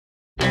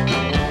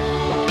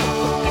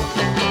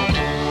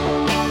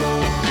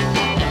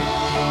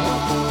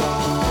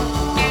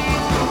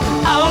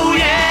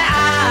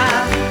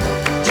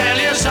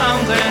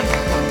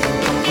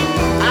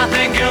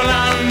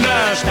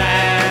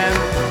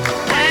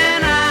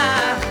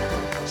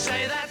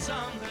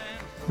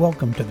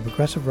Welcome to the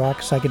Progressive Rock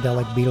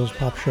Psychedelic Beatles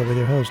Pop Show with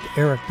your host,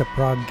 Eric the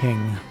Prog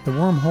King. The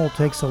Wormhole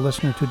takes a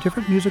listener to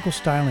different musical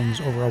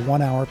stylings over a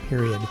 1-hour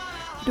period.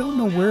 I don't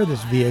know where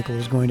this vehicle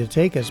is going to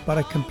take us, but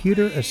a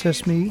computer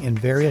assists me in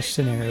various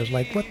scenarios,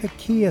 like what the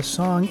key a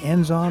song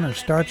ends on or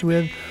starts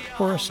with,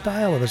 or a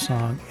style of a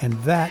song, and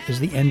that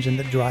is the engine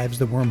that drives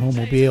the Wormhole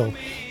mobile.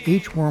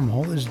 Each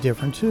wormhole is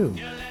different too.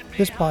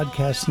 This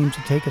podcast seems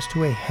to take us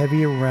to a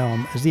heavier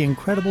realm as the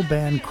incredible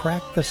band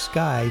Crack the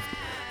Sky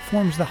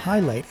forms the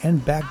highlight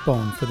and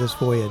backbone for this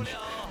voyage.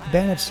 The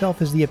band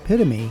itself is the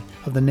epitome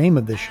of the name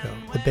of this show.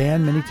 The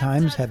band many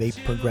times have a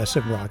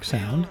progressive rock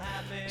sound,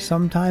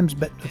 sometimes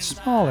but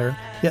smaller,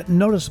 yet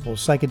noticeable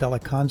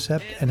psychedelic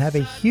concept, and have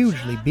a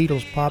hugely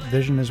Beatles pop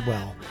vision as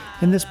well.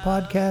 In this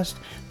podcast,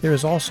 there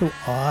is also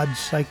odd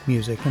psych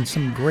music and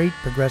some great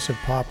progressive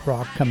pop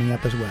rock coming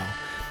up as well.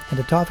 And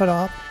to top it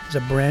off is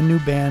a brand new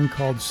band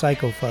called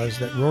Psychofuzz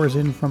that roars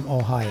in from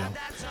Ohio.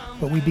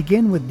 But we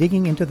begin with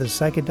digging into the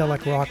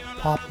psychedelic rock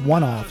pop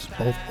one-offs,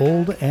 both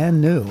old and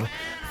new.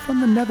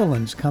 From the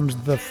Netherlands comes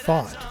The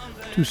Thought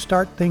to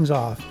start things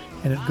off,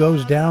 and it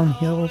goes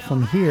downhill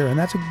from here, and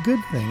that's a good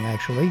thing,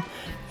 actually.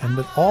 And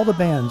with all the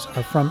bands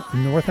are from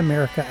North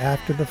America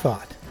after The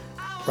Thought.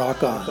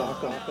 Rock on.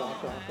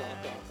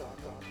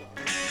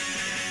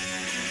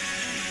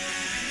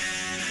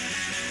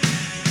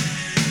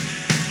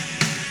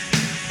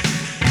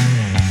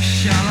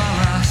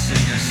 Sha-la-la,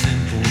 sing a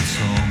simple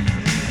song,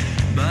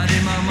 but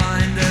in my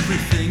mind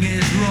everything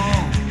is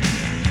wrong.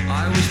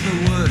 I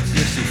whisper words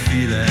just to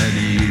feel at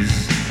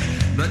ease,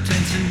 but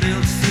tension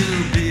builds to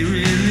be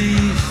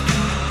released.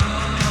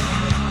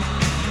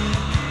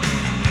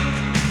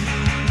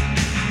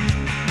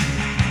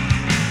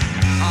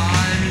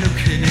 I'm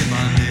looking in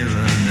my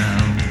mirror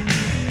now,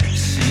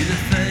 see the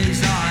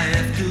face I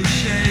have to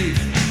shave.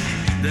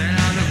 Then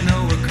out of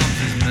nowhere comes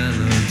this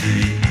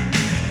melody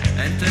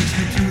and takes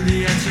me to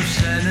the edge of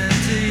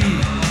sanity.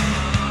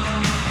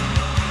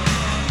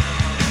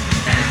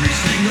 Every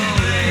single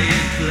day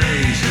it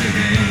plays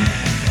again.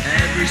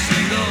 Every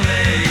single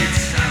day it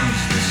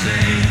sounds the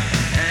same.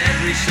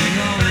 Every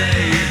single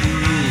day it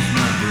rules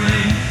my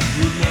brain.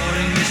 Good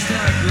morning, Mr.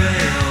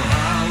 Gray. Oh,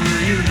 how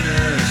will you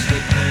nurse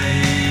the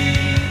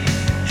pain?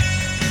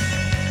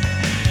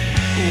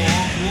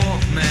 Walk,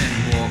 walk, man,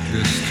 walk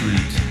the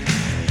street.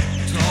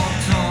 Talk,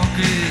 talk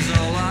is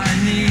all I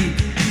need.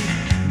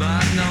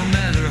 But no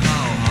matter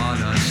how hard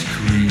I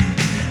scream,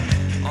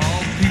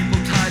 all people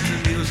tied to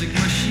music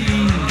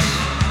machines.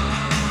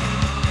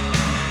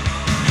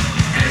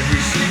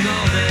 Every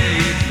single day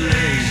it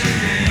plays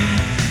again.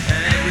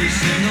 Every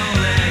single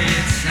day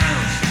it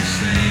sounds the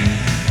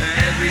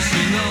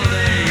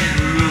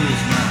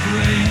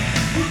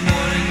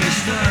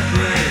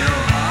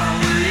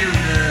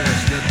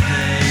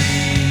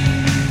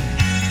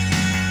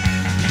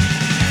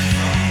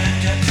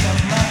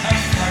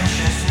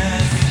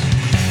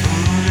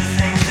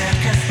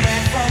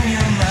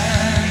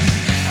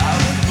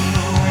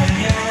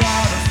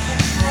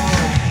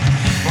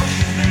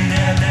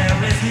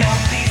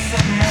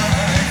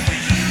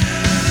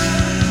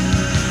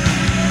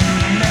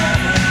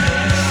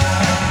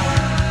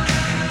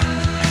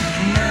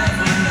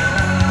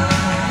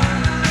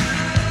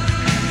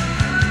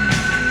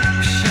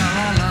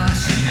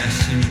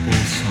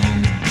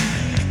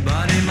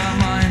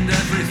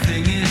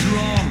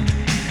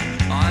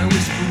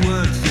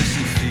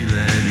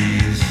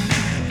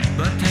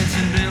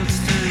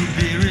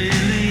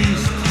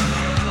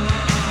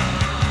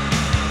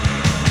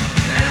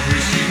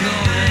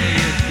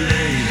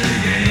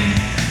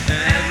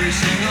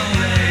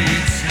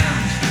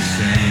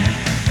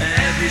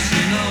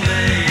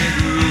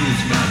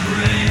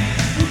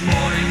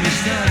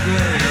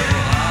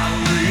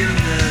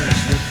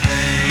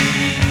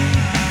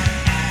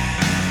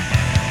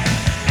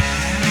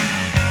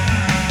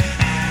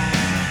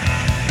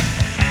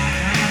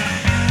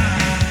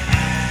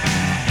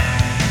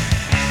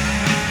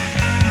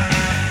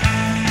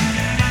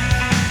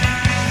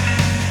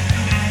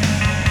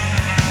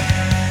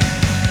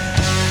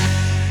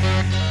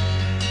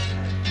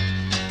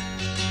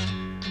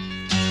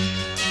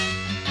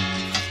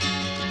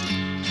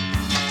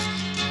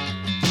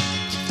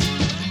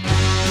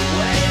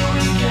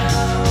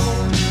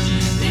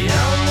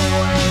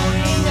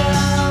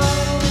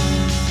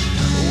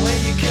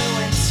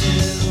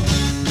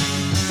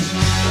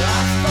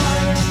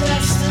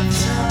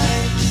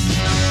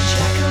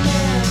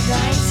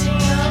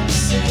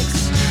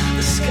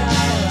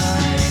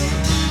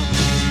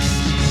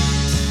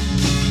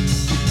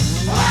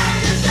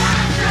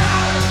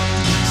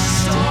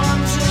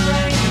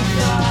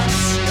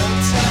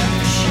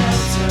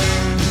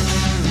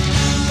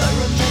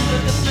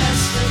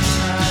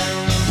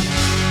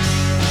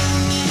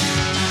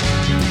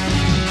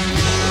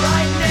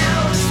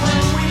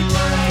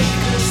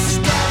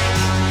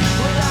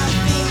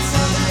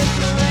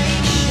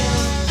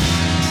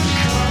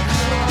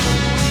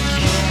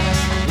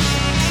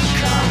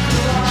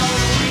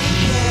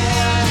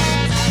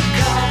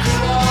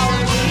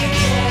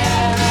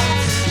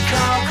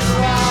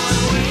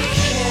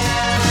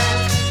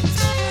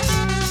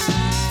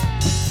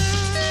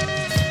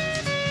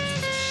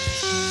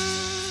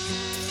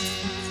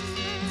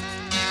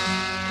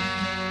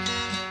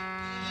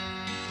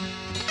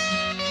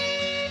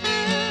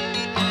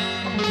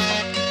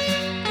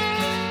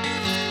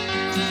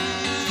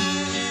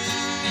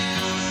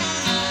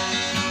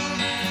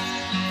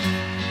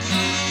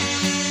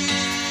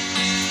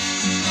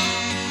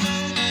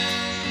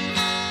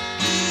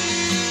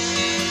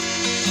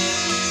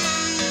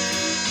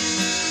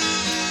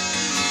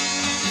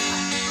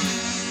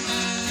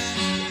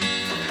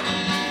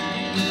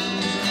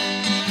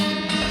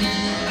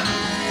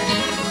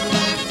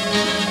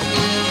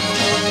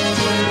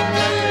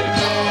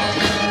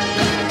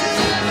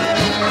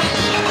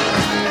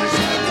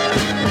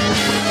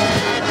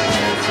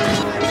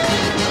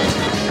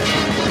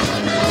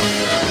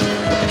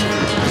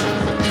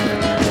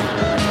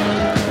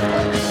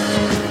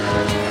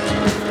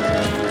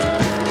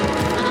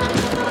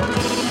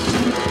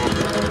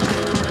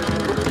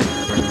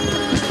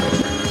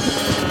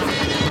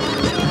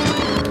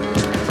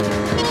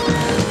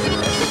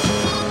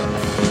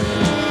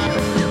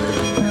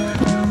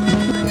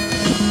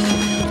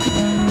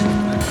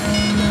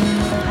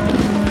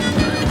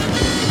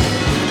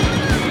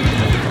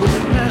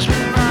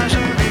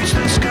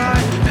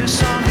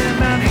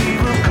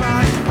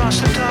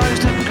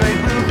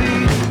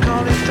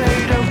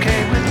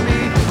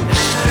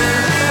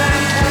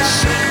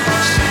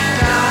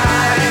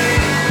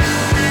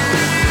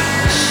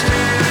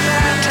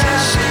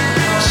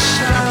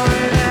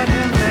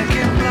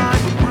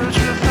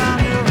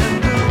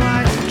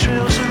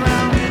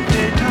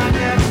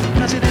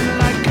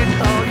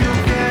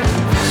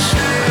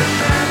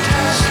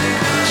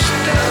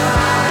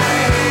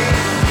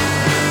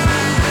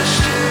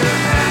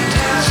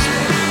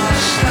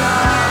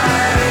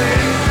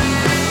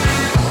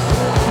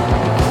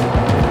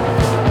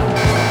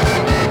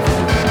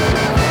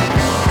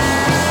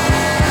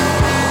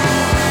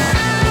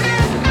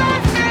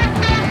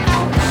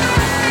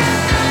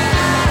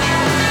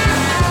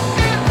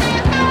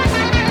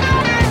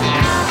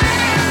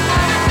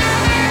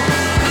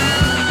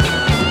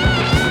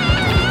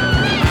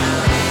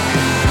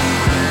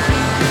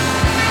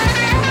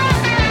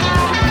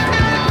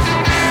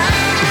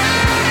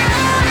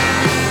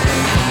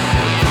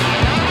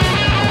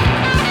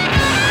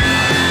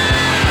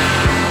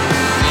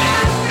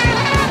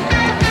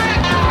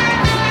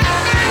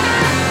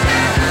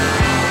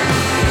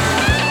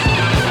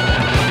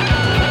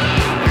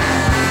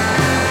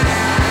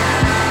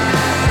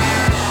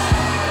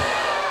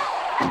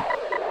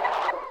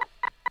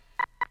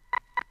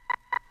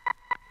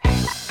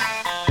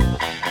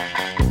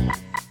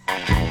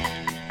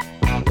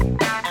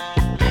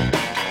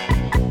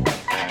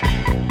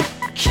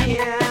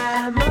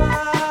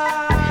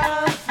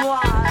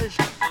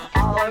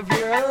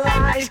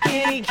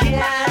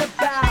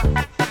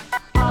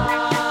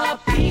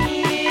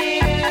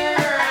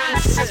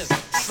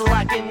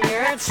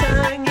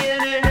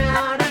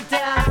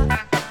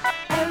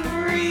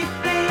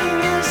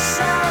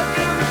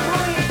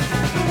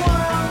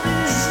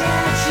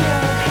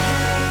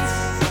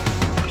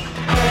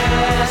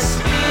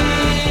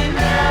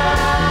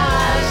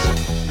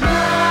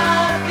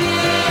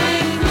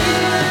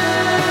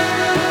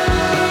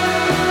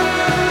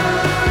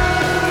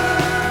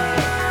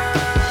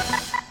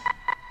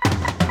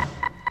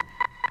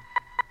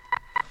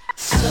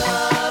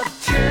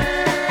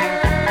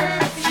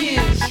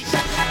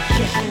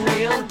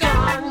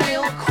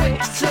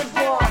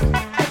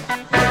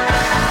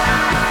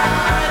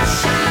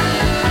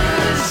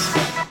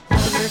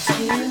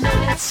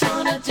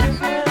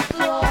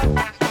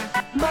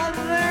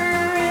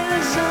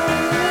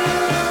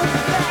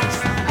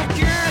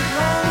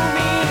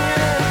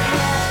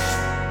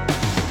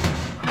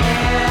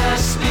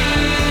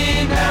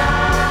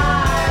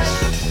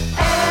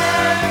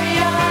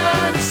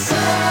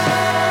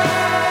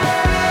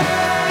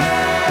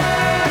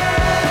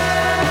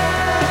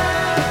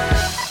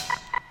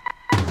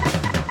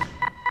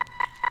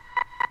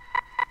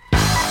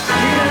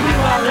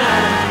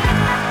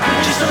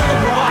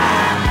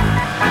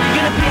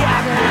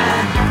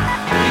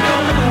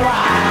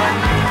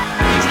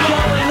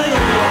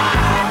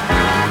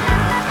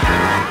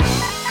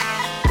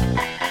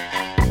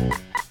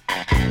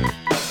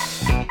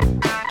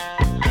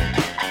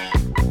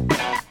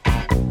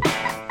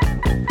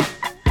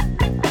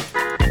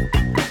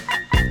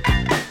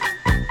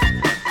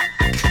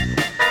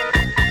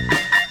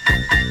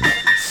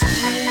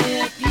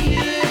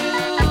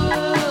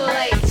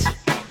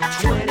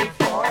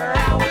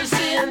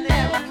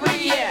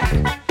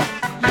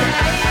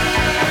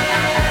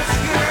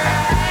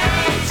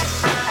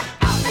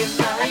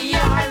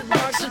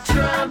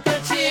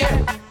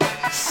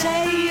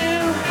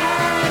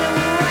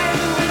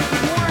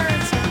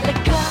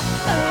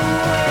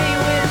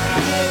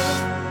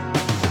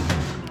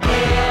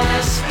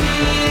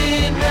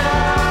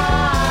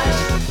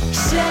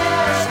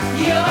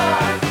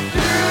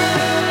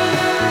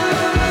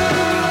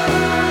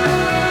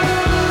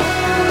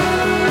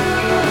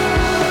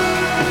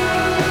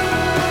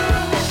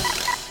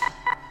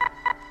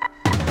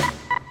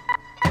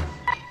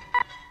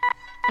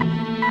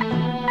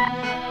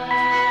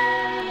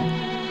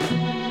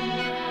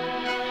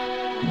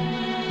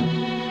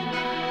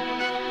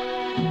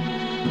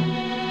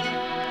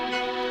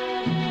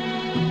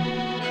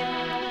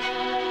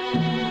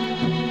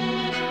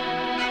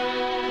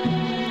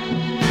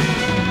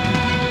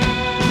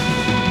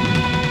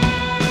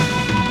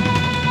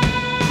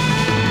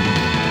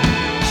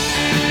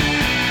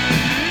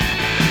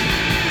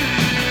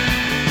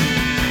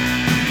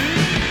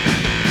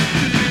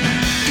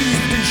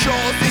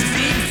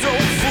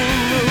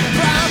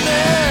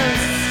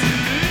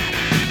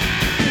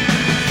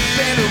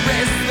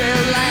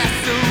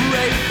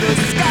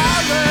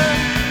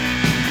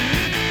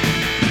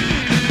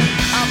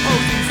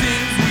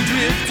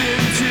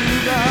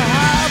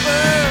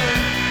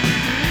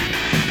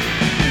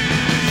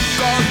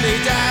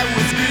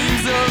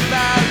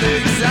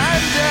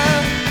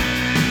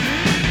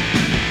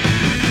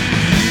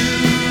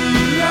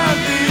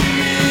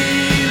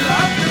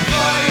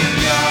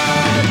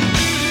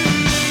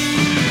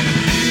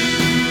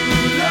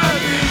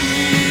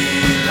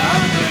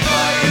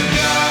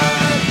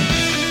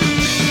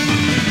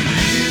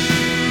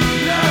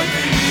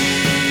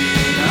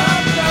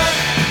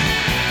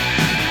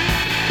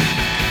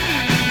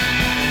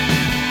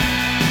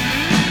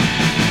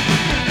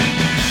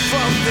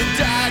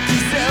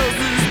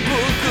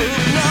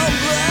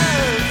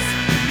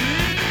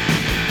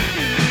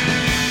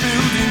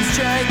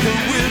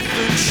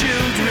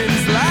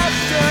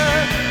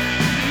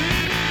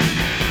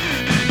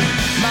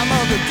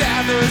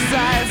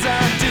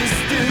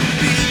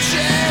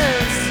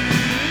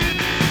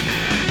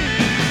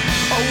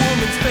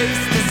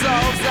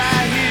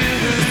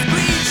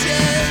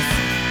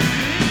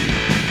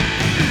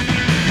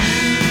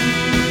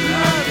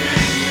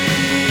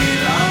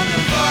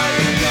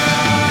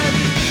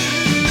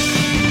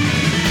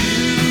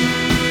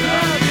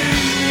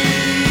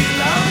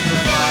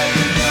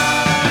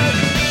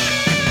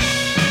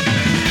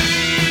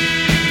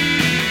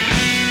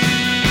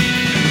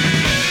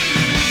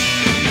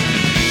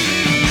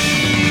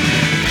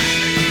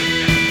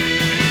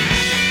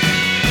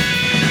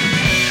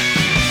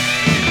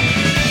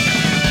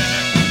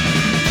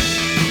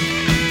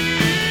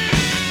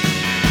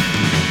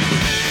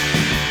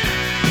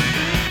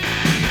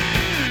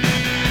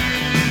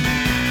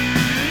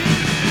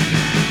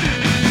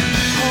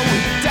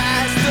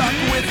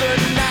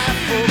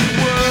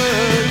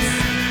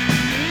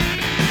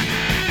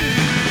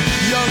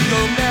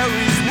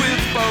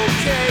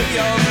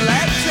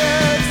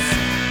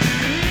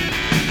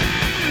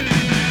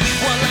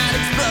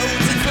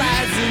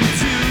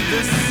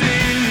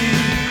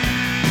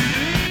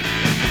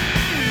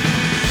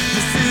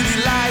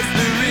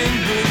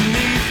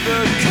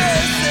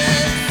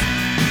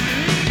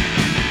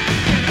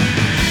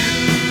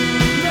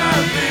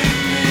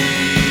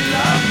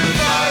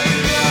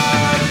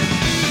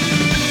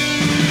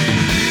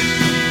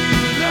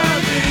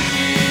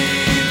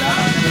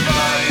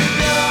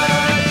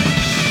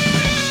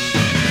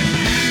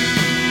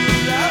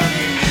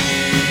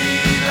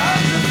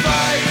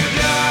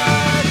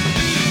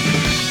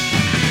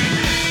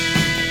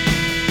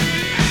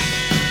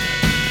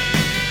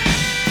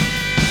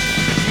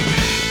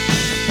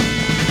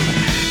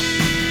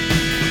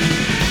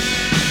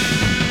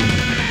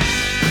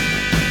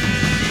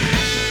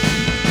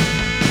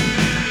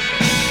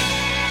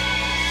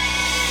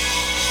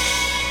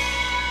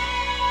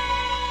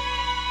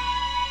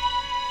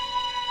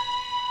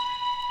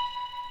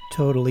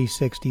Totally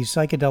 60s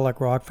psychedelic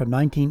rock from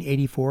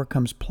 1984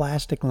 comes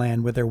Plastic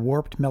Land with their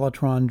warped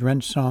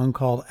mellotron-drenched song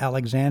called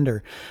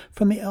Alexander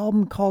from the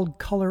album called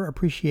Color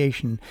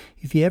Appreciation.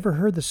 If you ever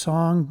heard the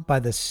song by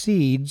The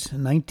Seeds,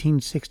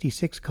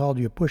 1966, called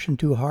You're Pushing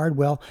Too Hard,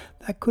 well,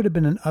 that could have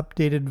been an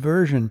updated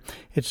version.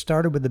 It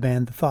started with the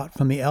band The Thought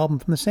from the album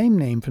from the same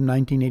name from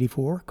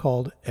 1984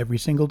 called Every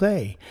Single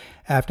Day.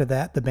 After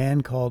that, the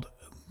band called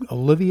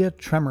Olivia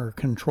Tremor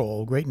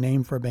Control, great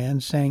name for a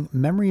band, sang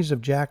Memories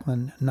of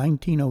Jacqueline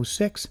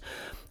 1906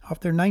 off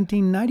their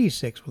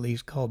 1996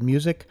 release called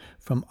Music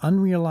from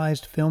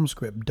Unrealized Film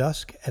Script,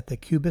 Dusk at the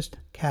Cubist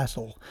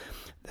Castle.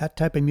 That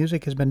type of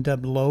music has been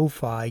dubbed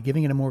lo-fi,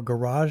 giving it a more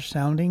garage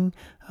sounding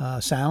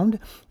sound,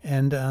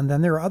 and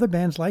then there are other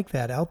bands like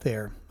that out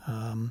there.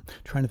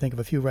 Trying to think of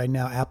a few right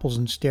now. Apples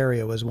in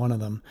Stereo is one of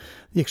them.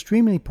 The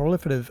extremely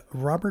prolific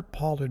Robert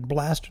Pollard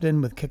blasted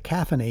in with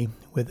Cacophony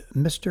with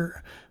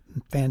Mr.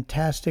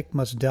 Fantastic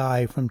Must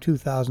Die from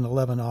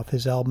 2011 off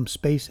his album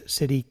Space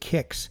City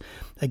Kicks.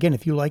 Again,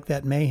 if you like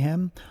that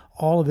mayhem,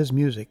 all of his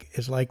music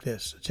is like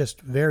this.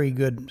 Just very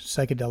good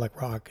psychedelic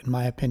rock, in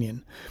my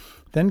opinion.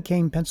 Then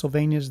came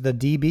Pennsylvania's The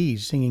DBs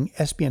singing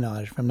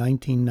Espionage from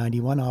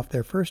 1991 off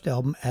their first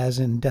album As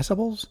in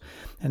Decibels.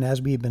 And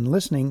as we've been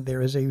listening,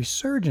 there is a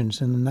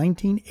resurgence in the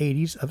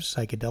 1980s of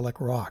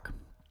psychedelic rock.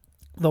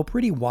 Though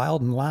pretty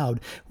wild and loud,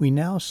 we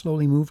now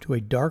slowly move to a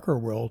darker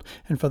world,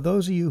 and for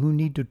those of you who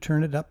need to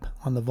turn it up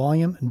on the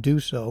volume, do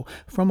so.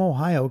 From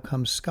Ohio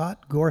comes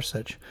Scott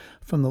Gorsuch,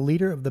 from the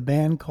leader of the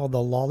band called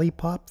the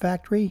Lollipop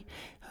Factory,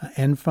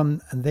 and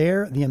from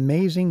there, the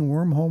amazing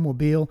Wormhole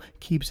Mobile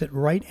keeps it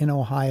right in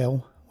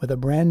Ohio with a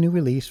brand new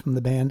release from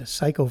the band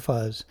Psycho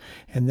Fuzz.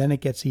 And then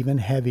it gets even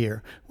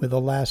heavier with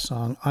the last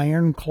song,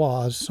 Iron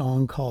Claw's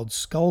song called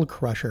Skull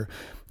Crusher.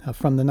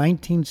 from the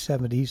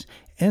 1970s,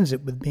 ends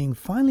it with being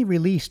finally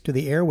released to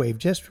the airwave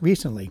just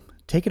recently.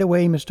 Take it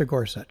away, Mr.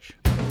 Gorsuch.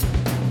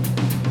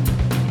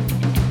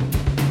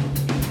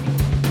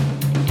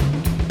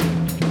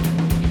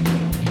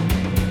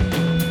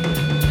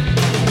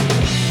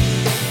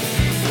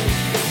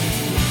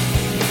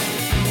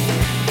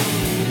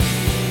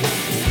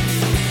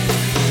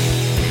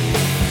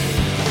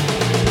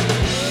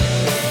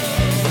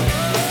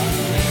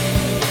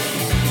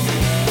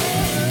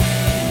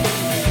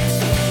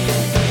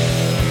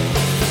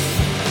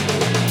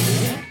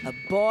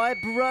 Boy,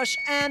 brush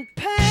and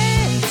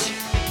paint,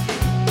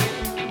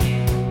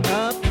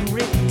 a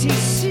pretty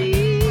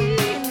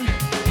scene.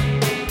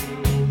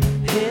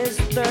 His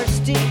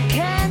thirsty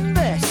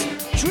canvas,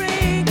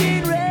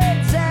 drinking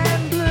reds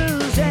and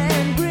blues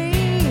and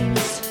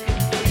greens.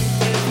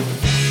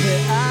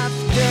 But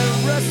after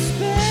a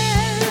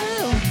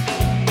spell,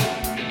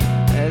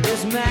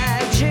 this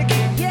magic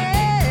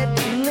yet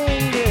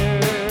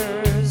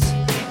lingers.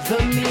 The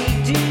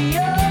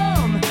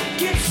medium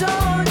gets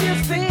on your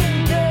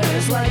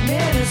fingers like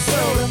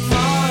Minnesota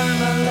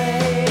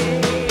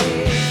marmalade.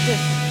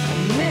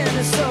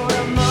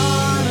 Minnesota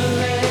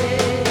marmalade.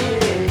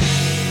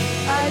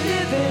 I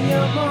live in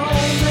your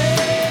moment,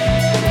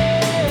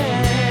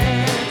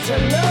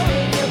 alone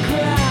in your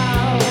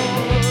crowd.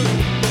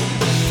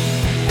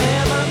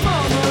 Am I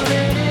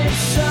mumbling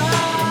inside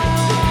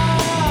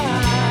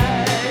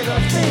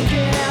or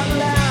thinking out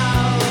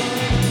loud?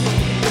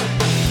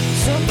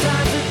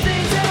 Sometimes the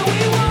things that we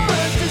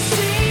want to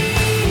see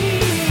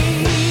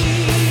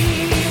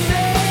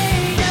may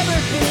never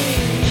be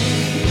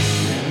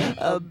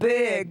a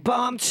big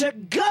bomb to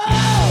go.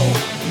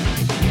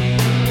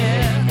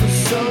 Yeah,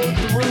 so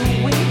through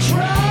we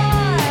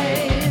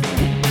drive,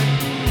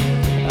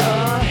 a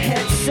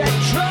headset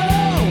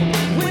drone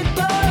with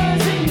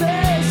buzzing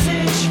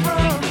message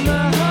from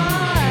the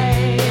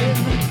hive.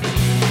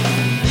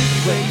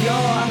 Where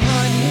your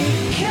honey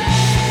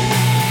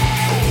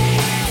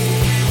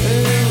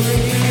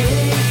really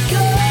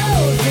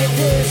goes the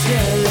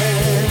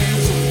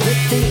distance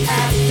with the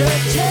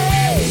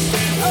aftertaste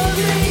of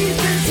least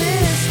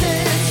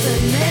resistance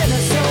and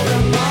Minnesota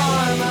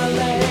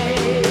marmalade.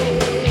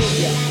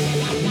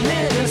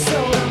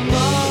 Minnesota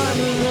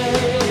marmalade.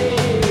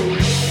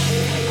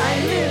 I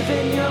live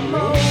in your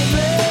moment,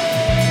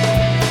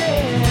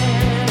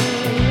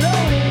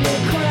 alone in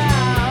your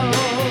crowd.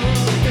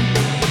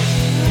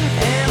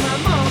 Am I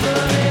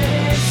mumbling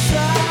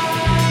inside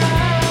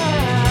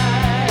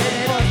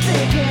or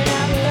thinking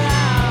out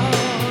loud?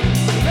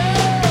 No,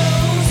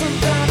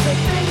 sometimes the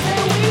things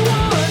that we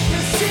want to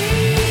see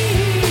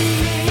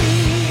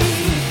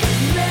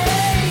may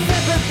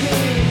never be.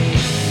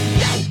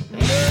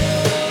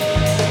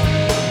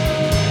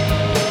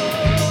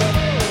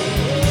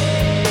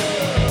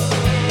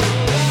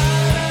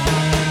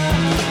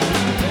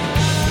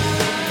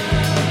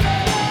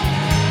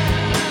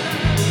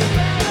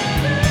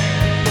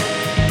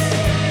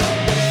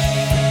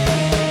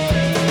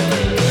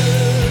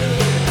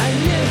 I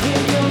live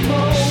in your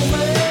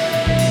moment.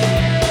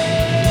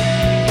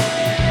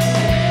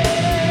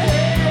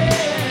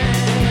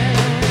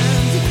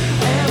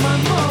 Am I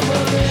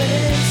mumbling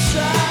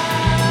inside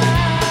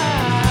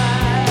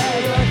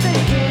or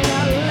thinking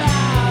out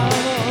loud?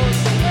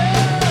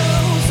 No,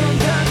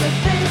 sometimes the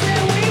things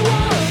that we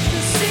want to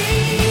see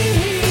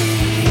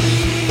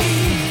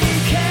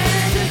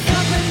can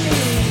accompany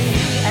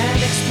an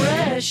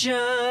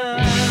expression.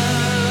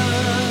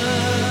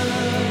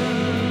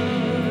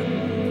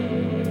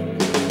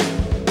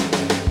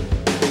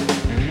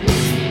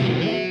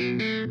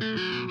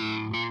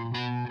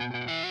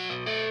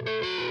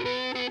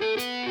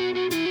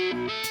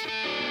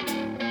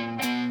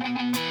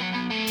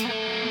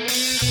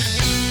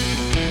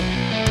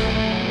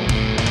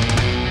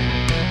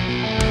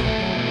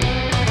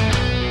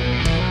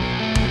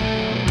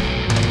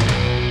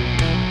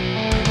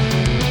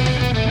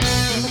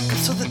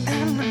 So the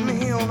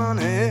enemy on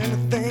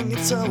anything,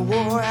 it's a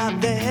war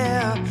out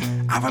there.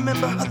 I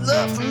remember her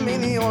love for me,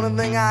 the only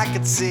thing I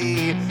could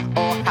see.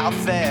 Oh, how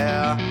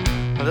fair.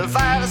 But if I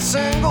had a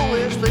single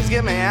wish, please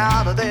get me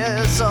out of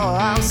this. Oh,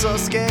 I'm so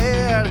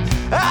scared.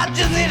 I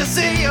just need to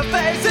see your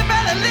face. If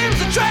it leaves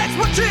a trace,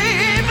 would you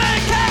even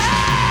care?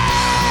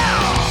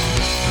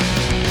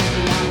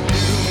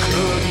 You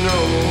could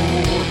know.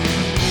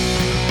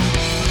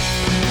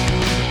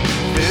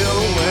 Feel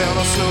the wind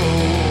of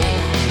snow.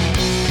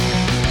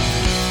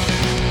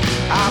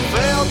 I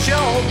felt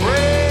your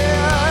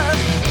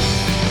breath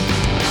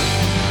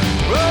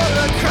roll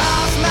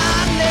across my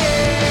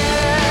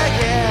neck,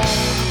 yeah.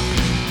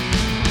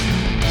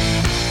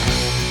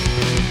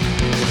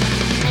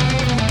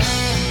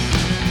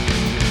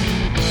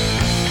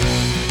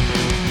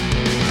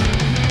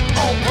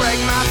 Oh, break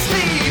my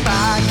sleep, I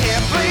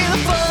can't breathe, the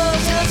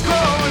force is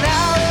growing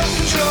out of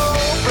control.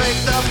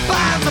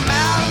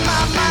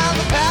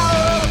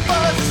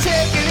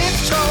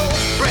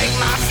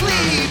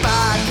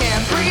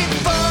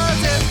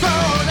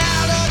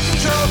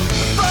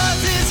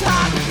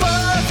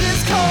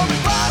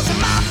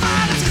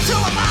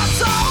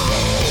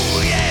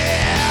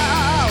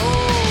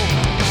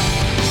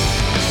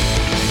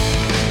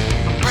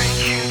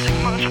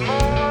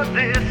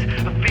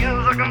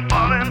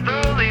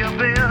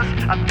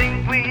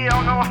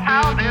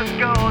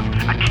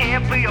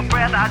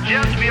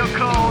 feel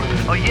cold.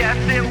 Oh yes,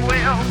 it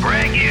will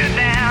break you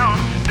down,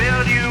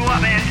 build you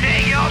up and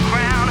take your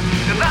crown.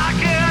 If I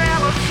could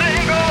have a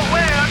single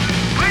wish,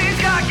 please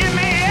God, get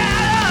me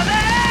out of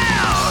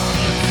there.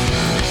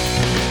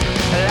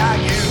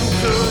 Like you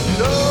could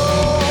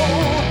know,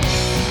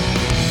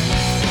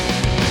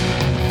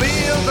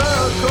 feel the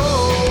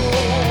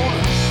cold,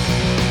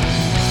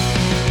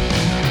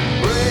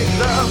 break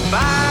the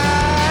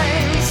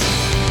binds.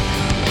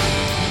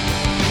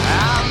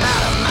 I'm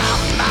out of my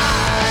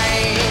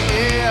mind,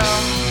 yeah.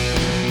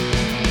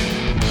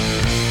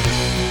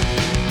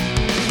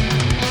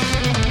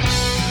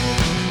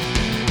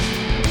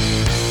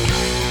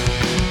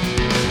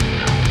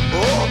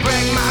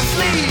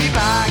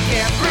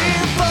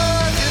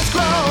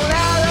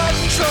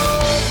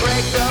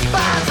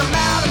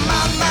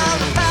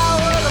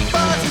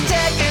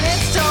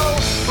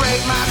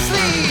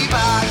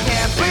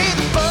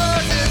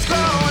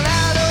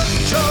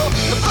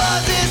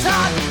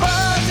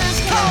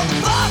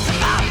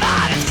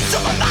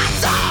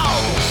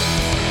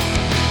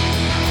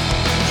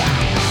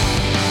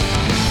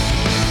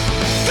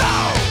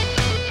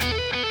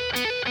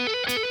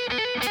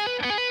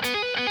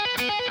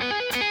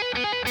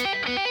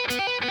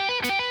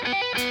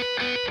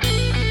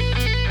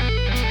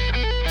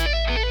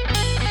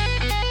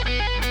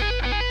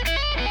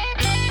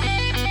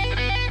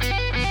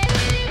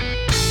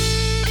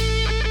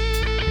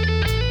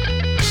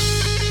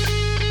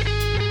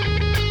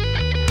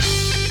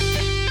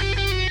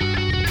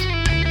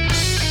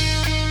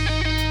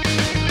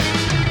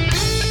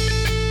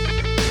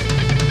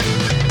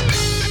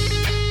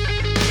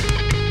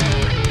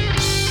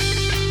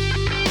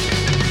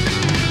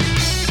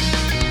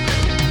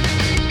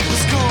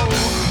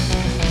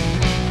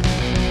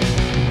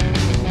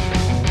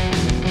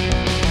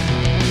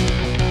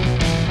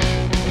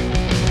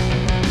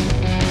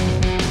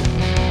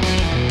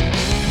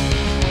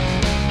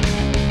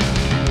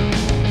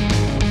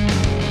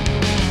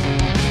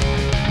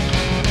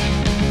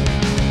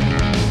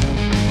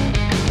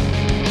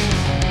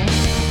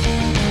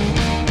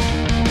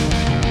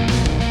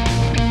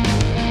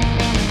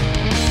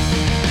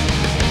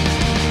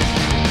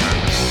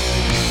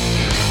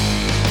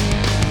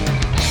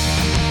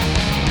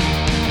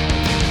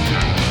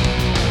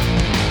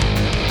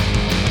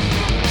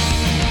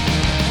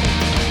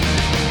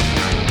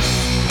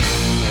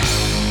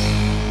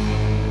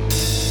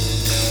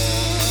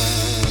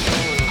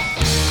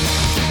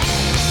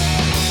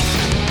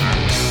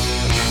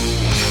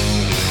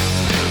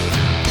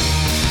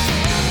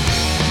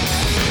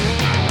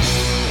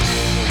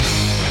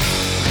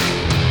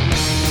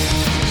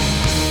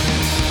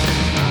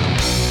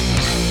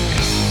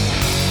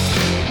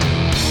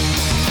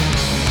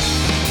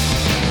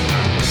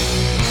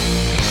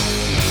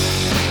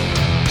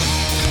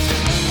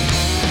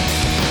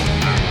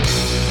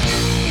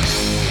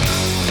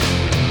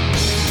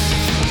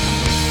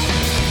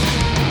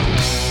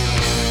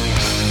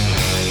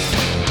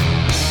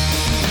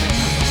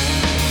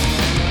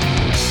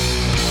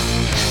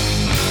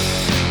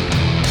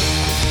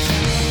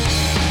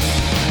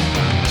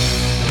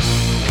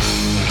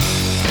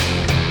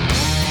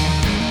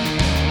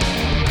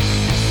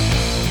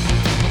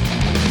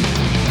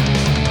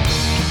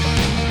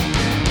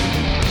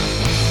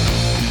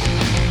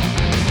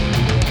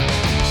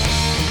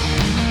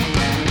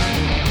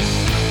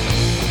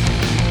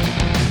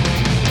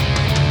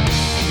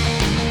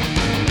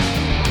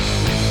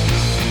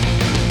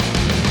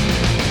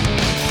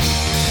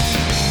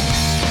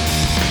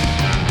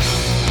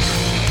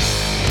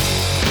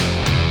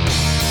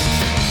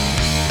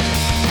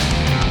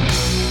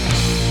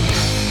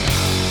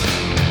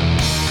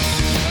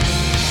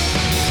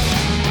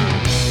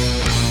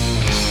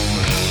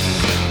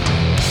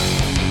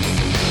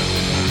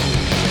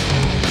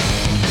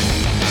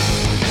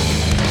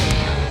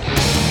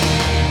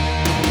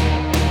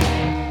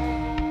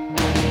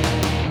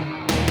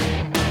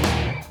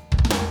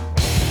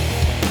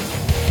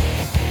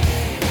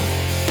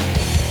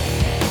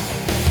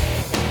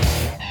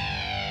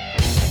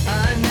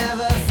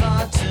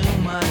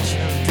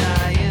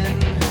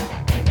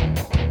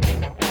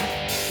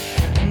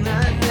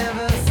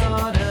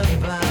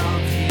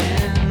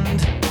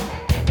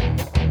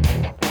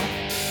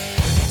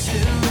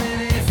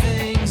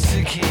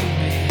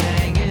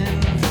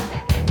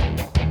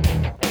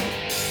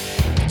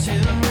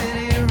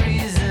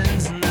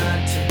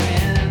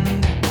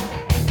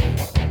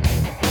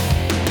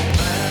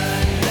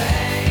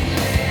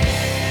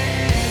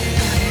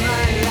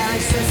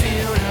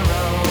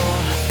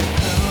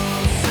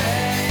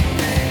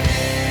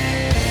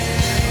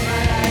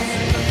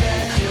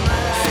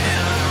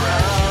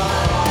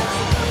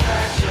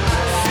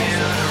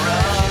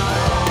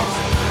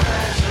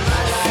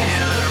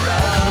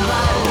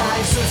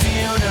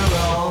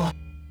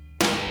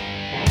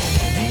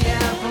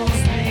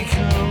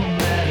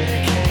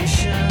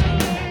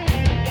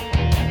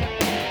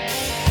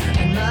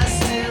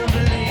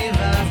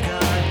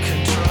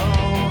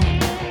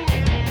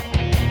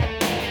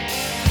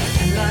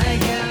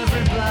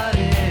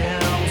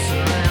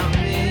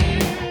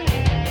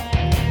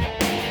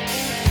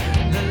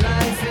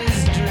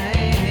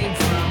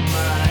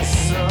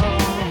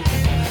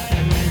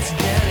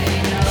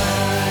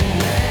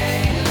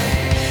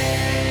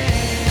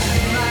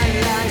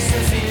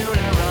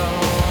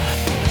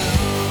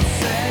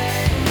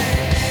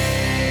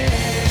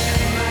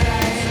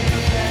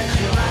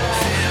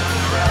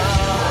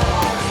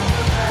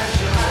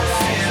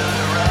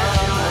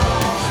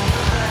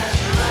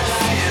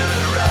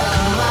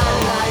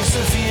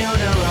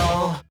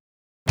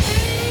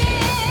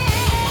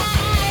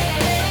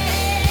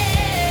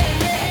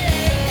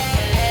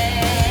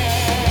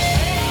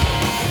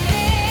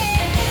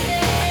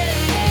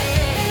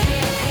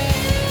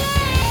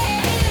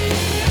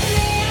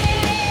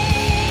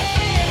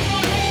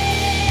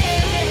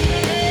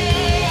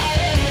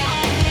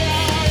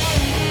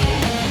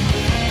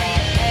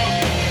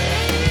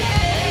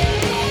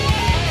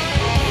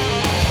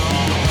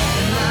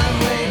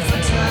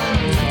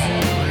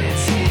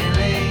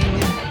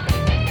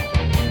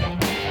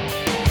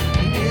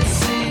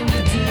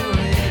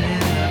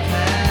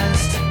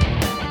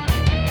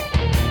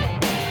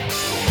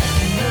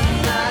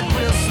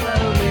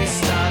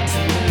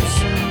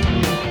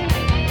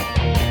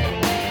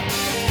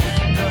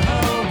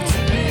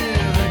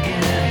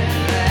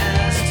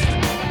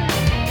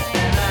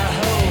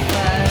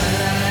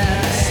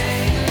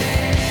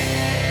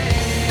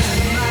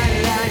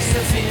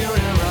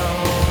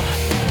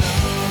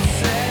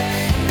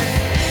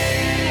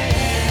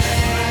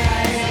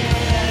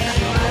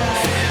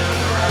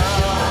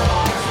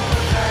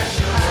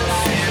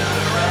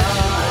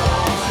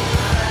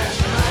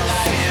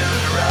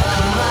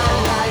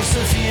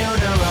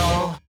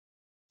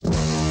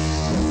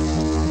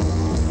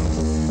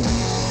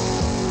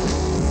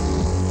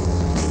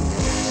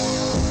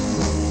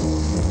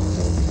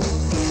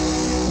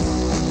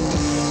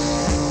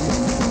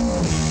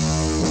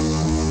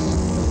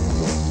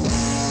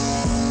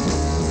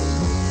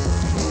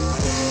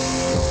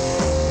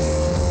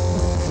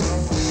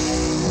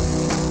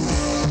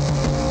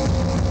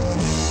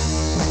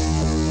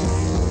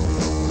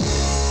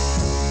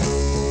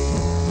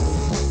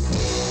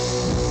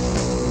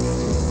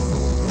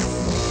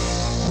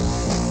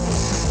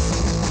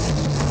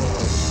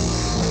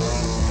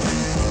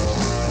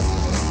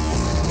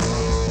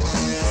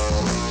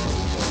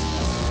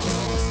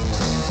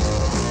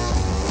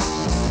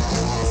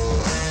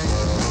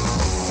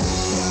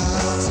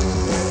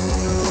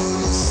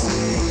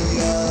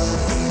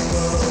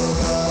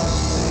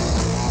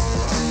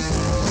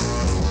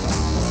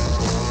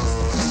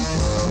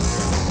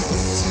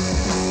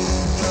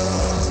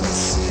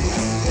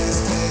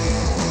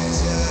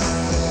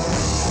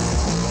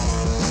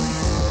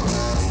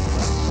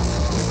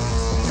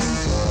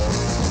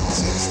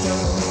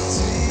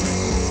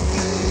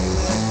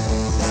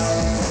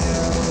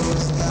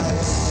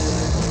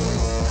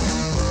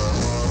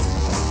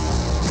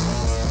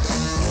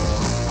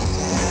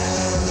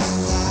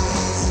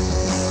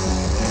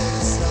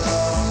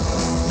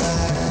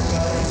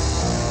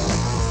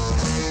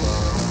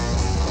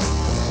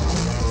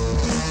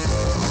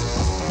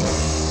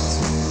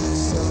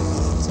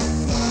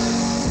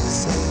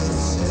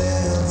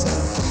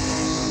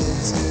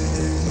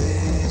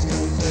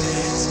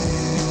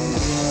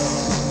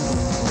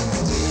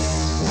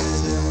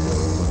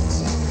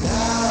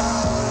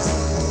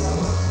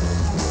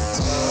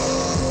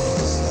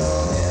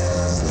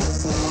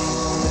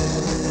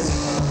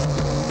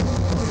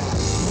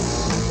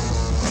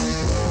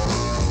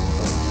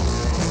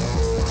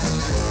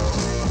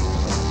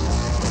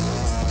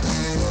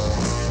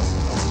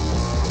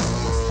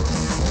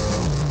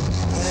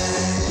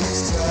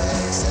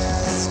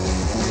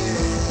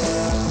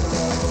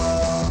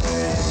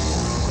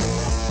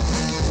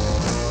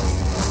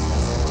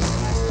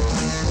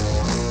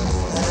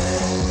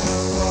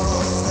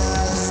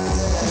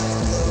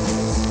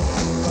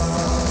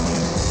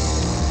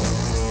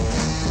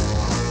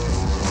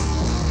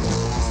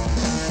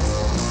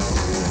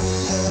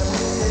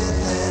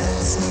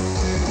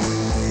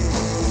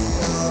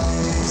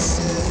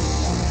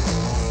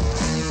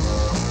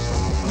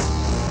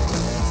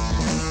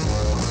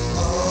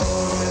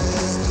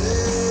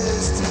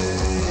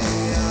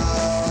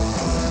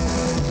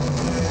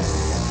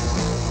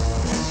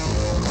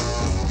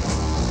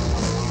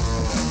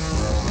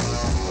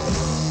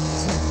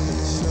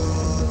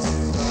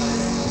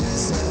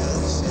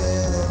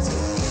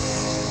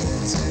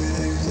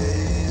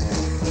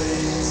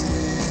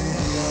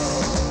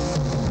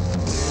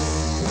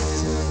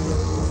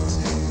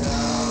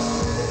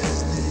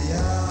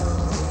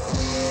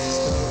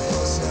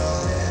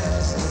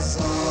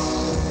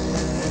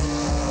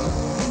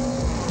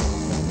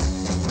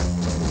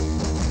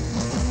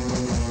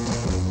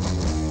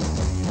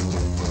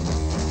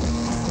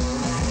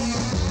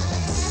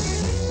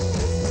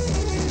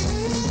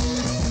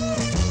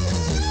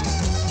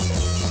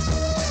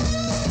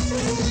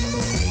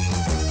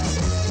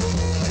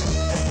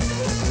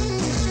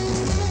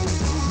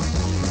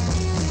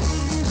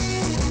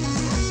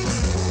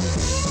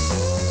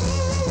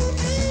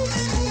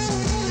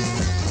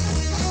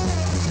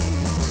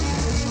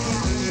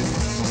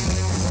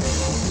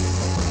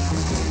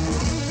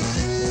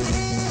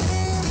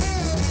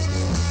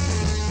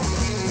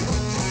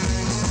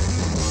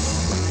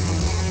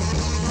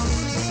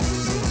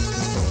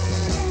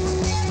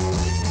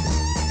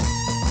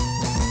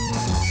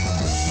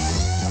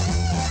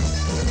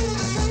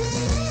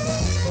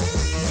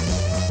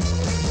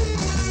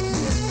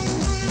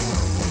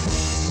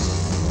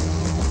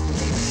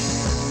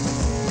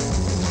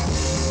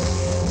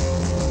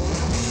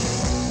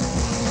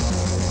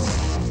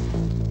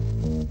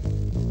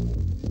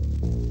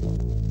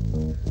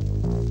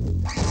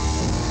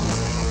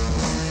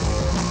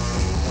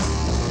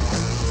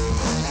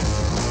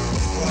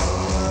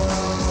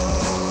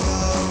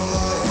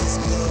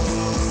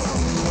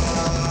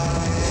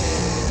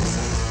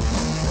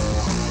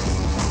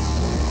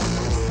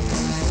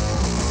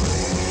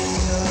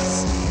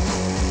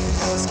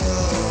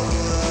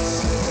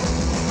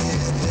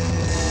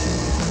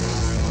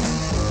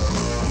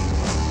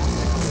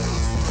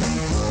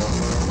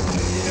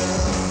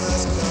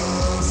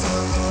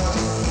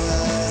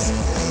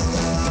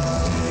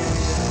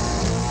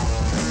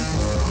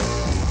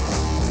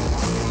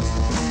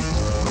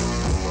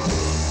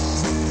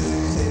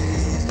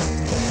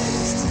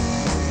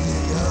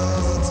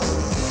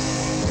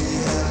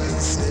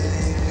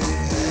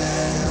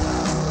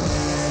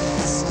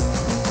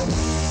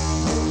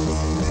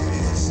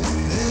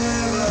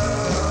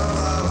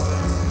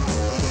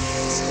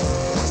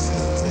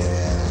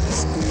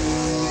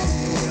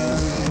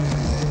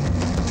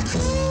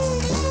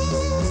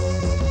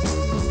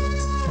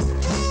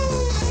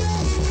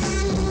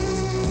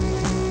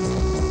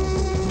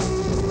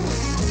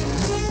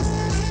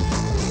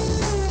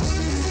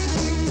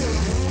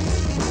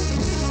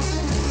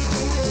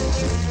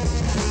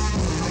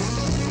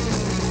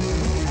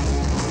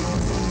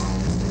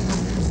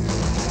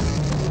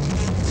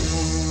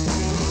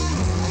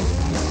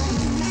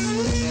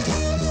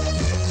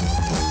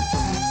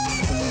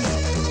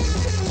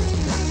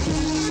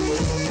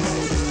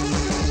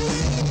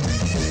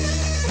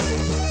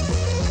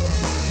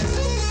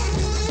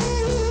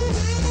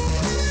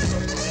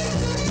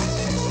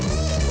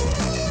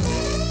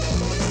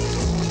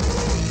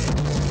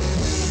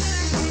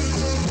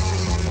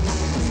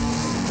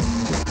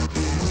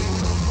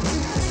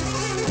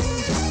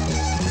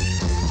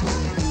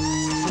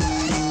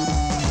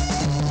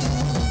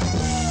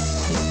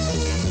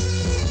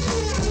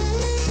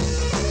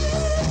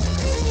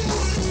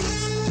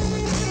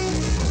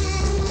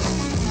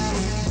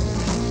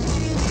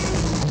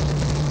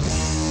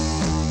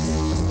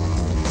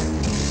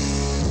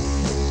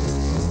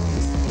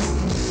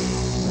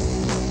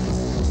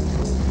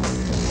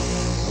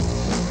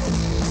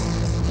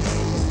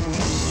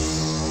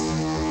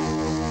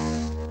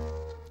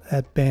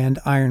 That band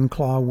Iron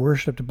Claw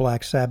worshipped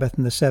Black Sabbath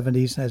in the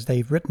 70s, as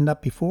they've written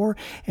up before,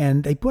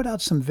 and they put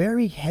out some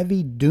very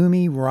heavy,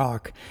 doomy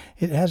rock.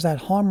 It has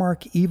that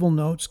hallmark evil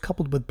notes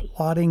coupled with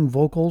plodding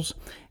vocals.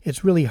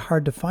 It's really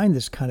hard to find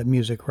this kind of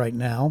music right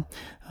now.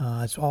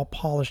 It's all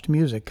polished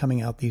music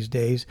coming out these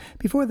days.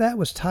 Before that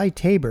was Ty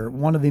Tabor,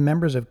 one of the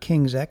members of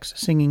King's X,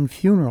 singing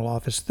Funeral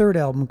off his third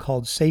album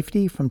called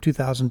Safety from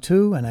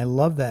 2002, and I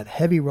love that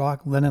heavy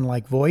rock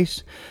Lennon-like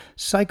voice.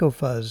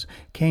 Psychofuzz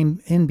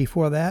came in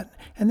before that,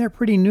 and they're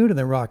pretty new to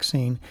the rock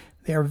scene.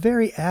 They are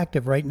very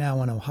active right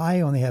now in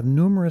Ohio, and they have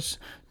numerous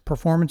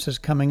performances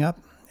coming up,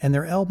 and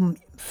their album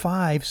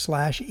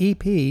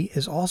 5/EP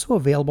is also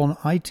available on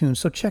iTunes,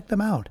 so check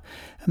them out.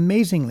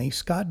 Amazingly,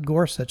 Scott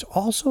Gorsuch,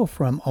 also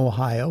from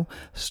Ohio,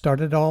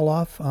 started all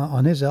off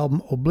on his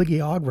album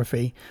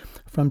Obligiography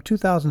from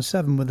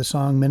 2007 with the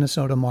song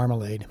Minnesota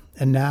Marmalade.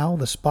 And now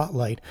the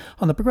spotlight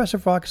on the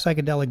progressive rock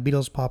psychedelic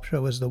Beatles pop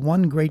show is the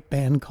one great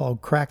band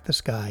called Crack the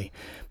Skye.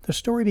 The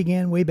story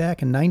began way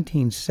back in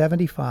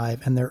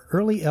 1975, and their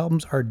early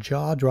albums are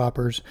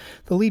jaw-droppers.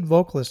 The lead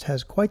vocalist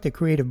has quite the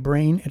creative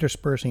brain,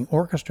 interspersing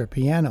orchestra,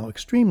 piano,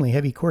 extremely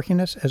heavy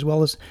quirkiness, as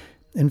well as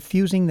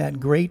infusing that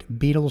great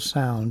Beatles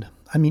sound.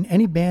 I mean,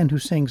 any band who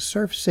sings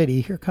Surf City,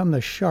 Here Come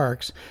the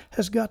Sharks,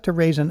 has got to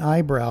raise an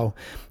eyebrow.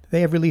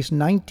 They have released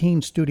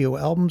 19 studio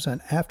albums,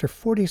 and after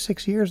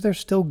 46 years, they're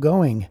still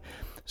going.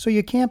 So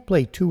you can't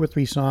play 2 or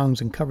 3 songs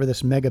and cover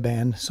this mega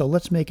band, so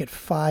let's make it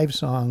 5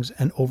 songs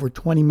and over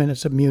 20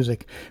 minutes of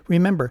music.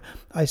 Remember,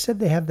 I said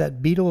they have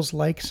that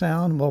Beatles-like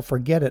sound? Well,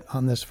 forget it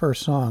on this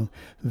first song.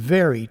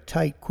 Very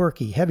tight,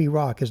 quirky, heavy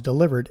rock is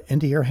delivered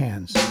into your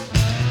hands.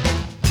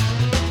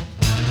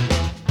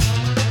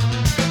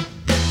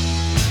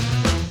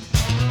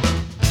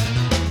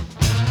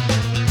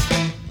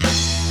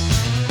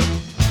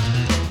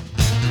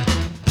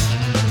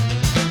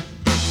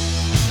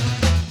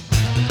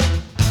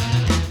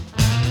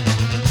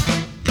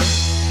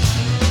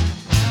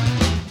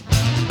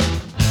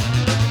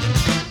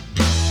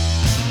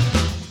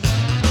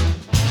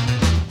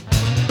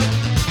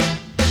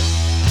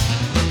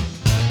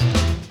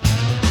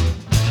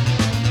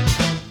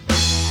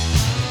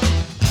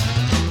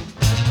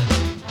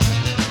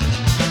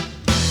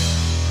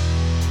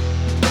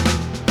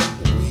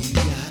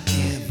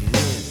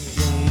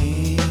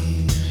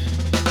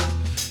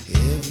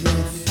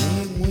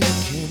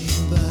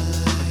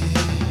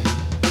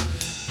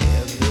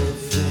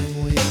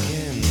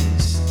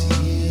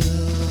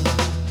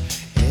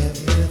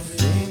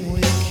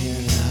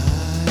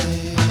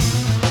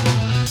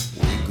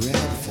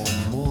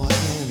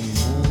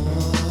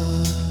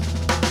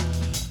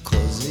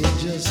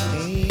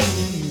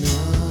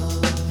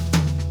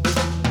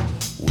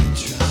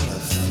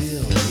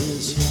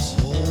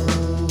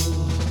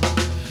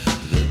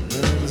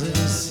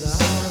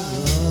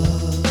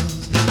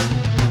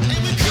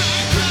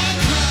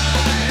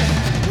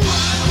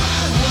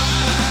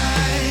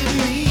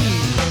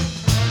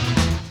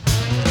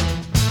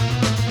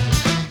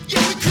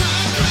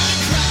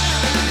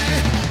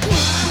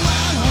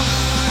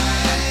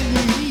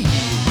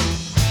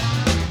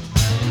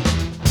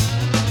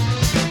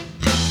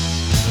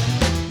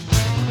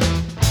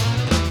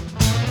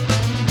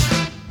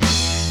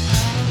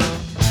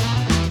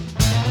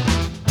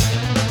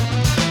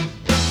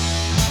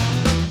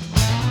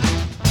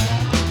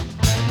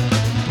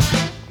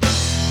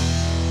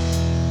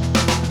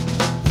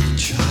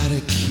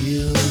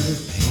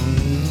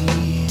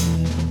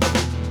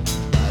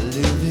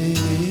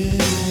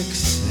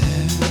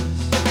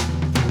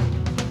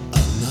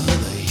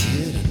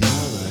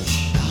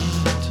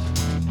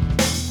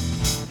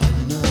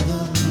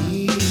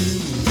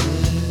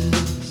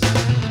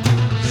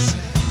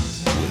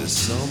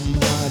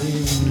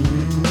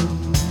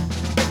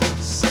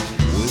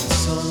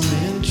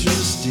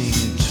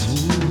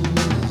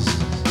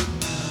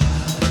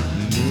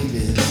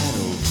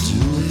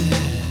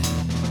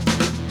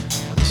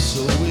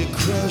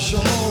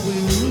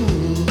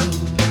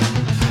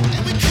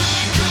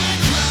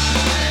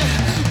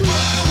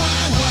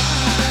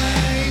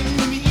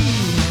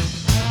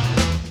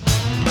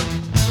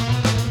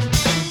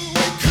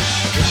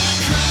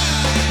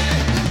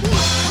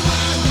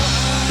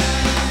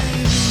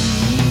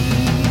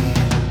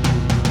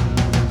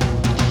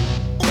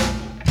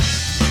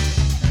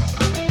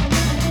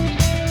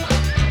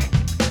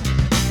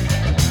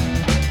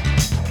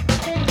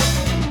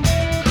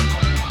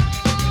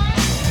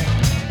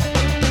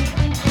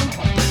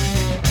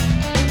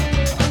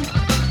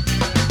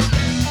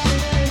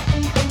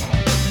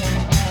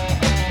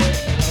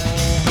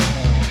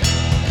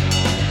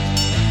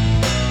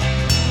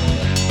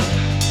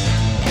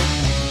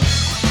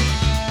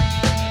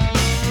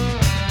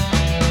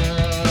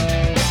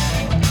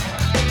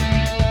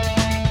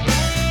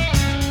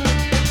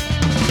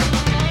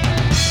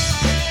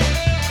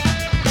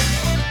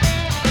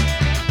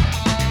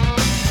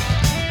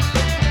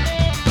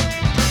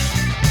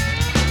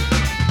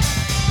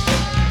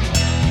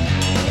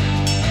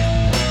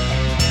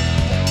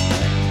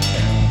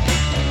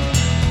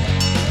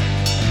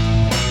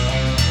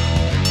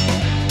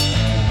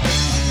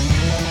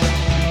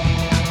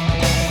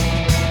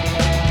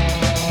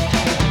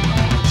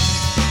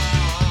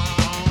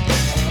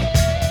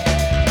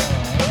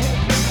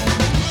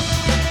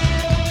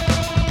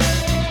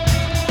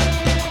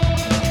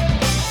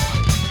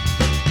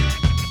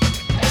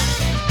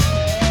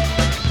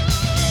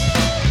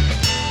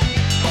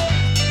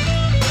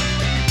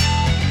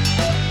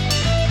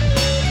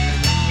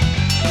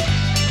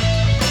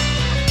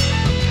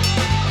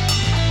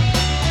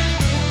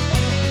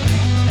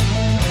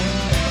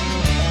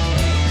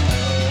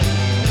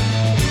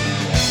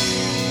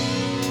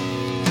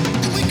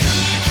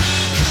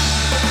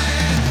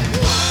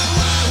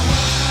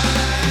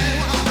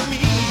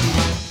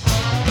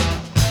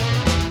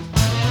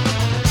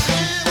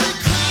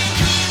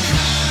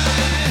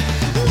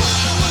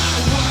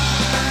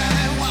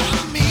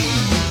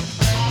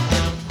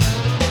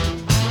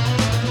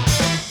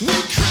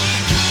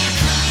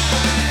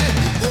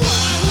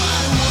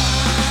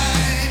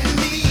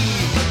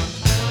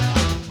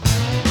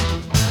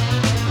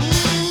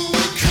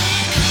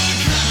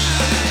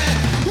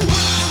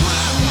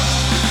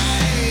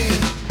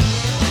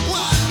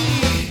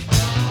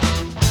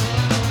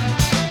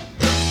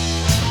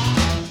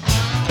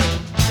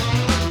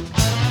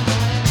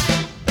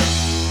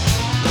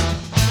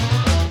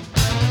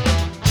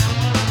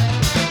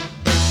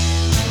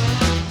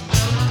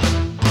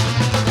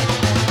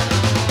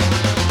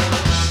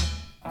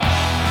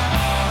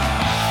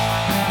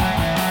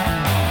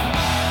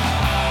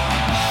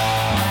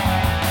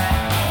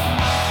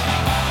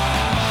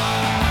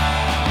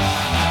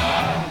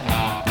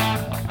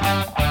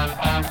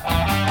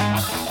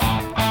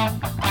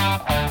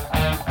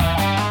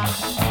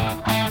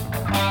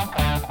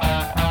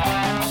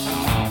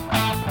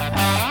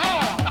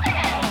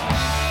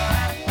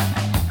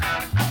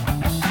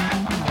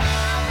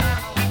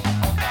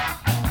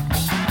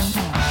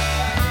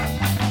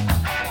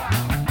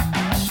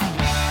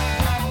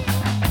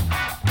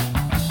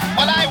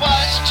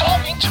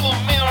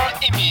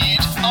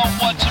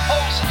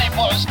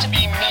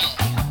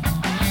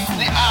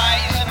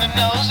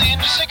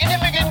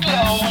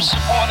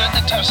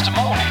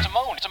 testimony.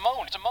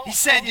 He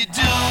said you're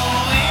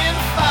doing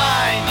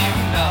fine, you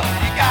know.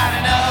 You got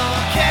an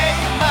okay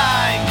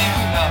mind, you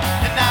know.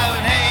 And I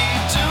would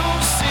hate to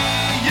see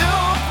you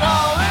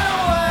throw it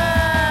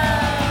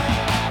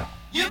away.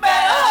 You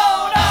better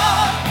hold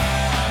on.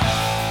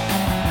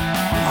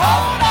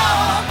 Hold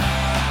on.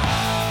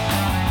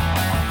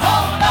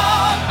 Hold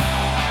on.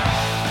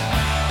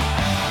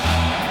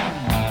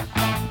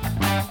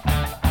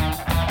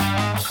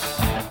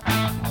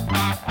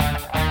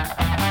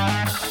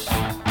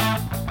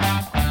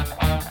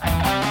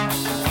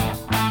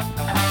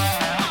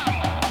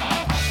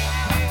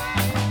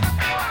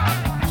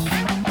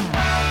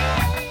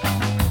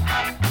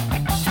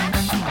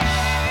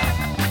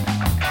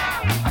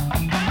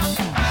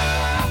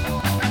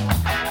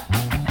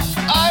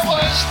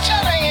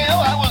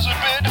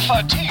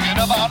 Fatigued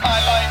about my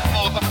life,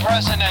 both the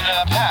present and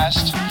the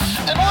past.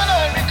 And when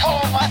I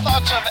recall my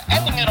thoughts of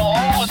ending it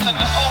all with an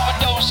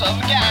overdose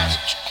of gas,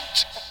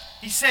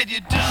 he said you're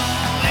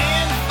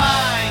doing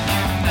fine,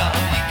 you know.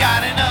 You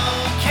got an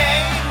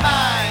okay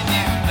mind,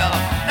 you know.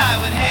 And I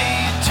would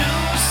hate to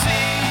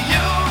see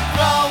you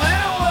throw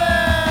it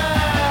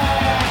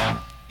away.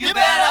 You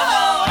better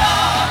hold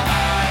on.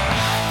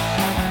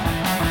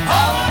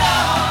 Hold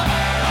on.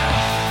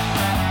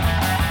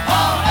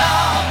 Hold on.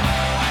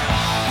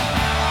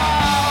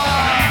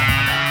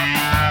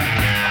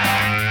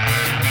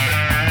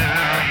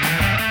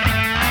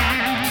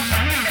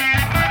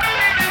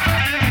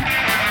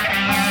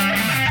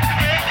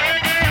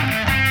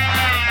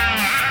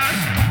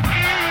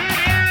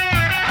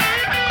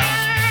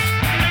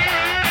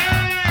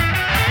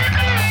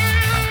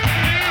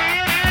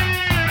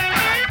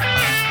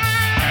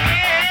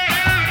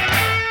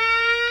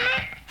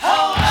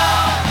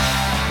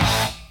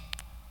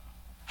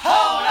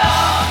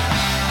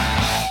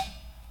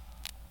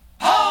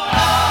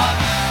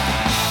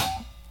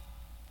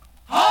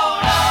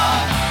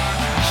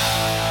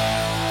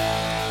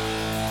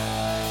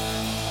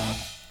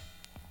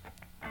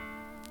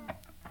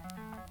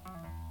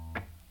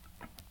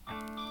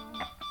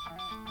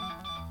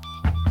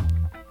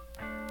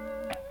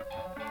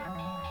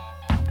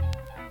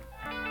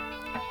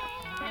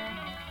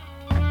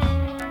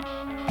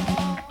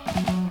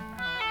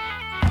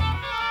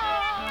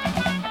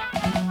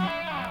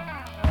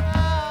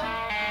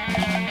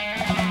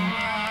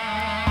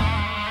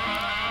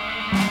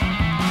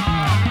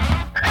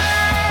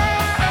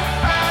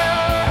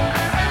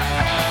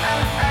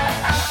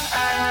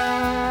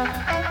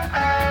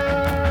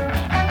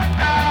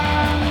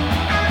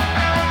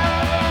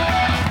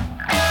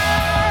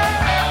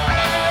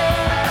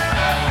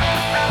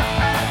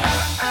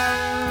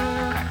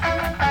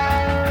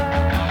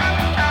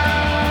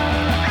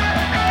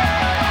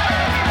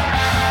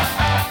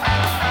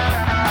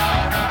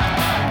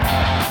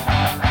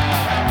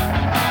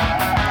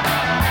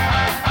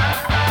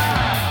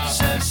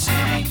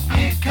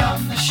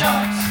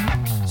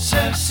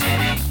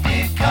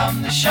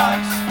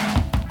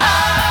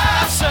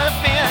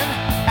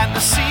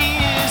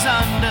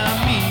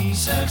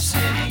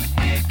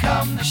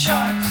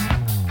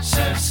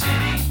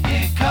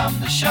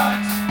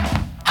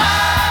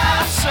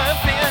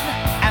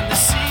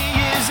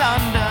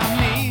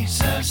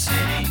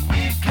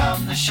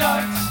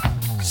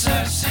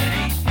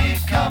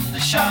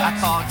 I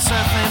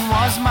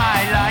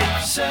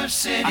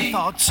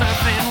thought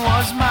surfing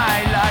was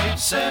my life.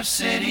 Surf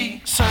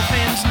City.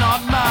 Surfing's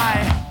not my.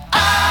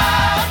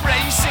 I'm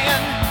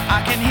racing.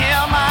 I can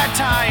hear my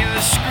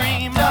tires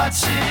scream. Dot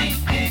City,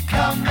 here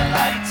come the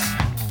lights.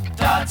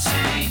 Dot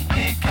City,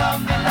 here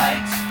come the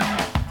lights.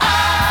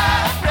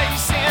 I'm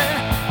racing.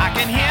 I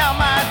can hear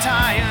my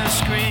tires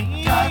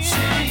scream. Dot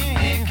City,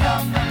 here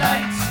come the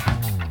lights.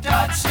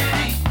 Dot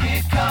City,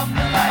 here come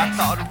the lights. I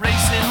thought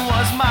racing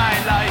was my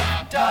life.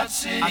 Dot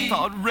City. I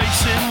thought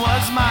racing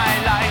was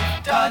my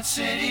life. Dot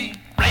City.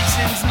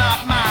 Racing's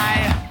not my life.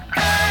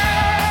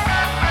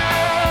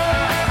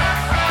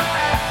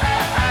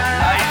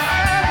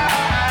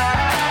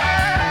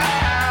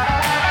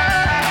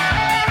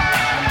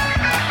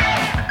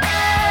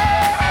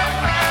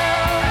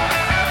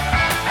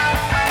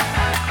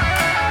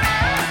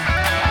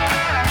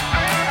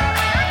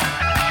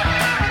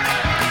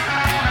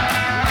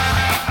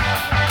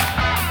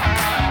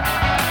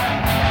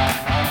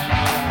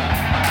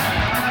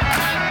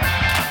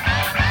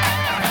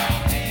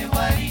 Hey,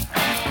 Whitey,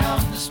 here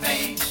come the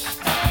spades.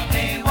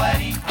 Hey,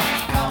 Whitey,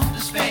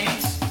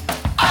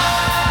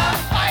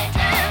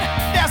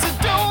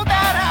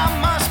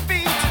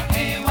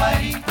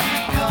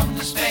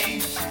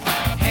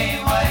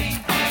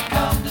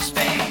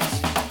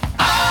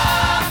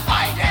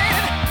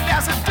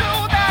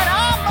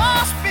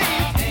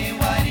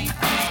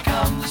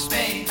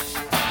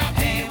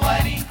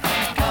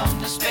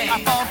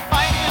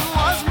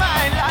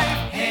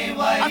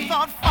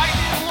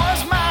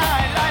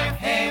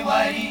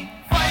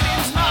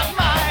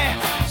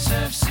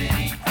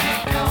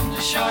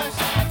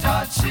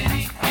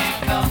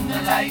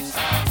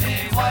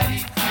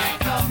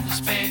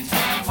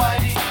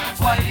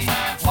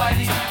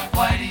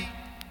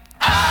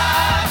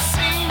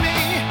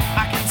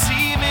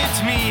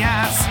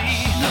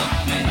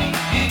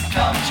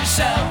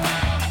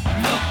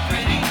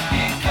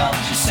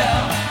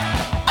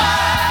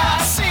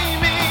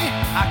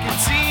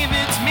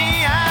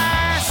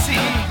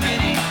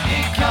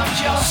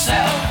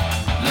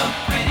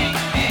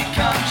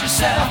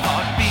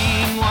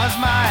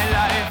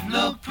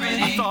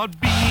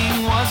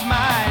 is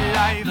my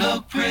life.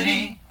 Look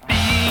pretty.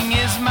 Being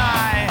is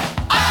my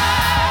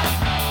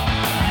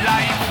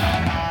life.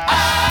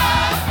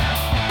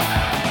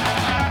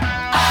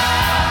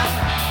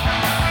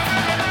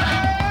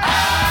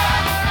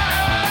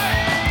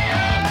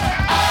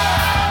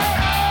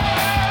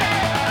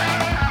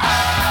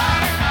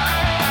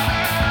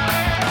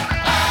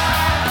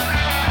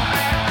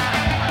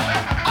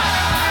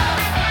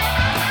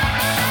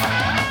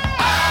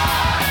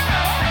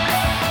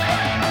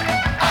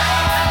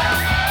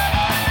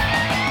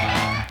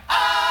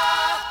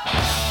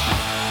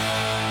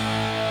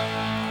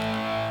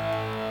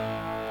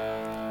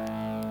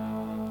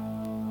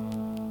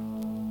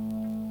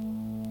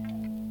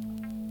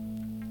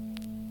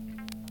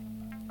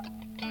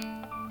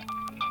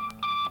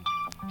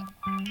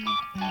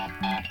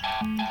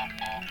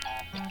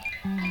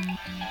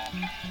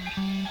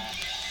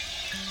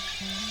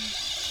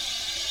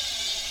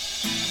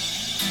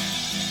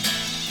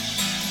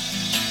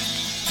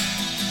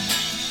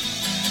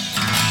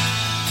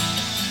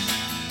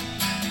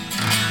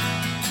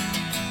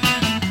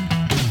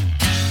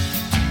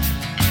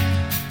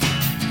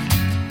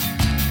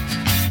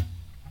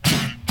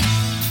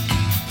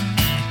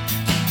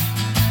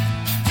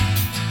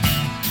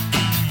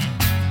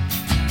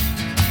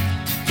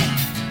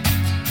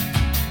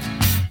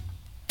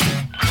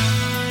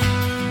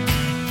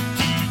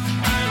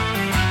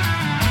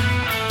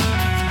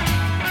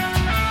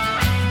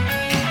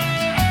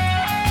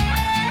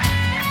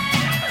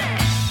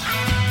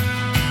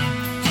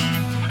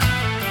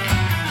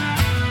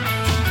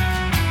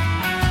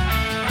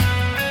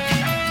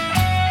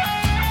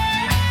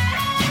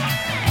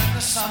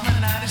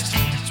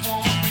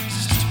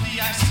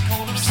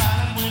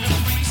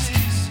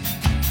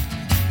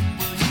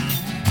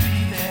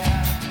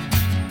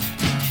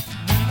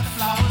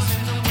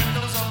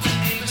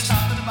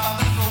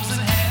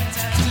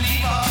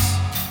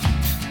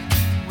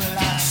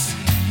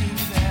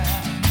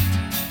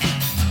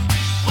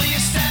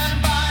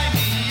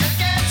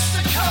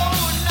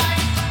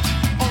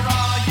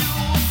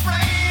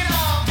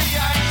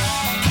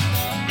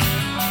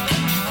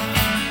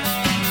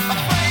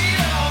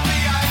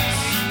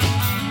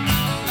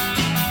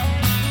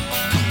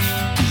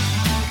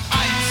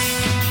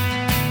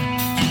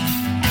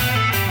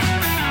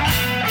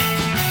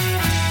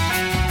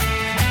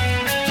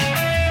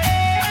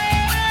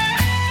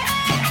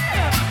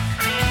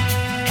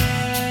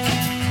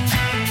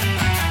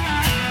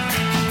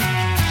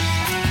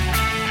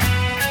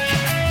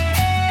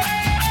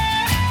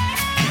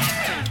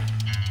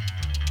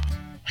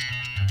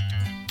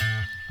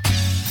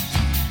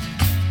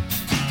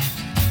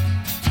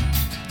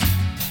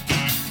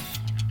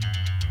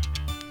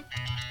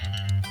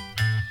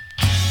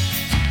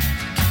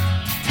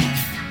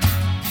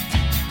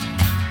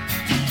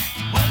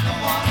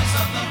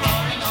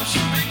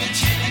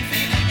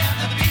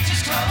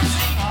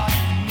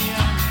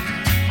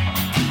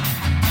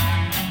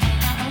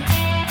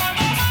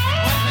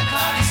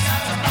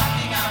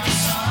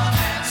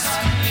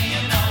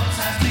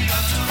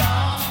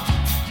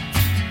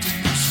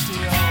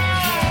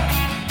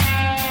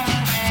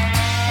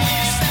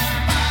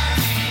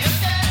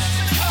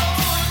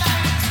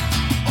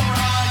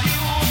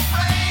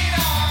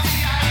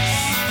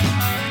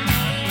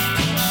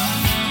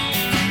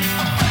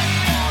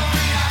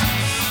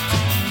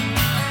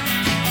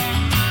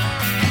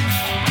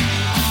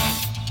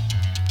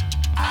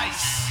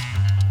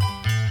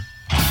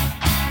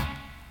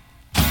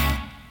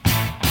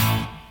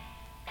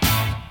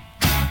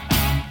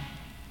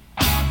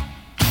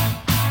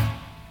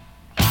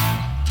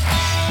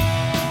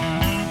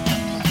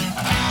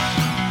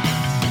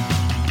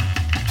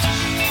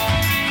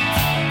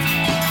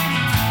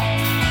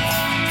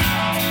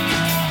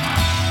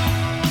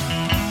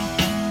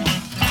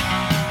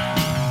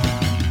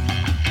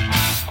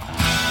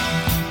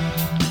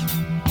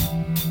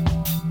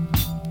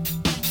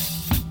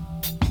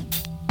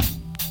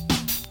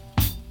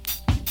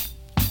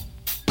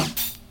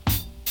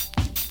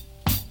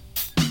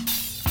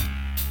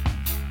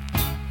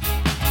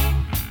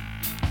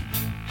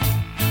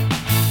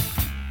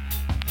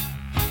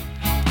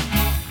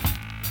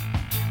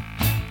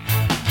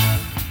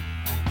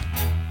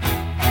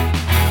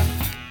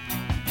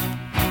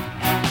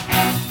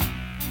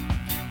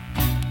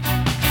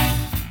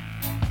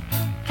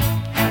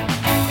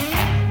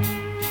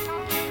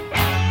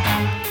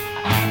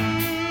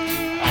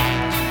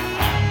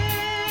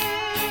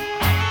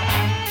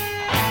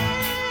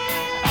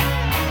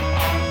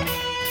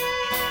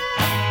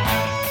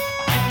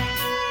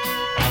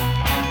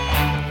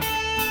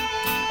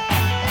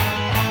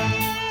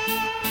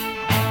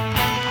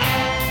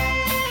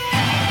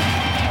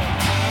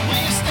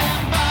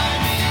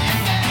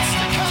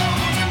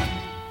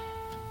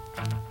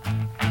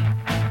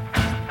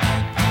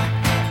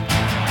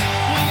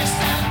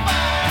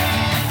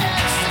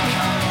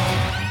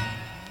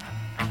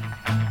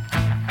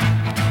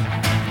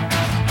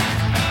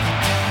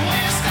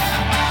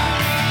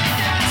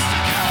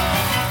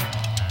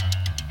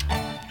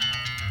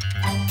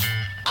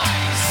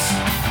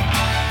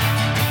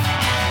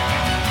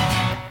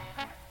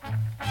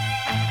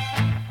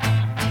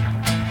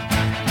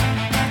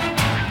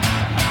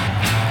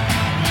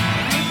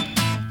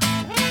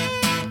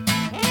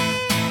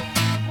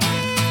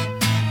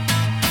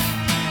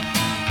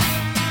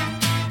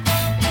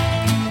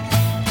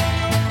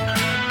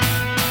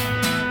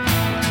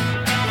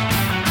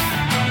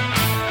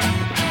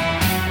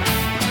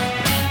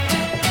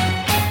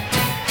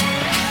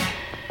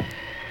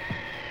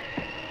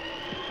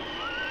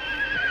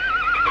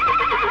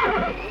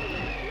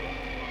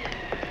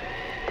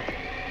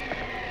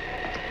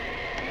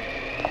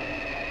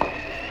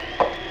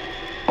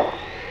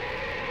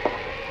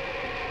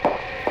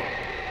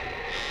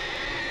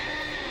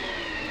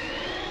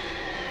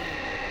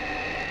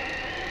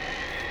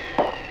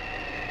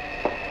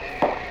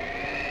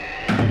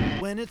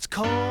 When it's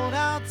cold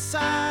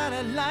outside,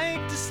 I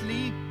like to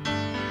sleep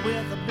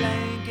with a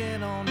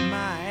blanket on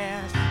my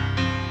ass.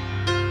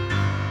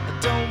 I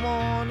don't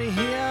want to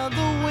hear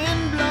the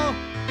wind blow.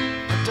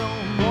 I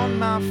don't want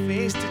my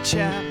face to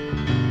chap.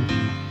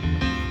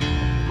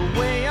 But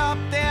way up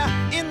there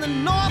in the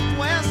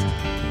northwest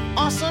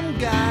are some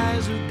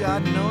guys who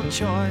got no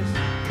choice.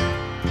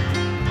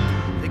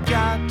 They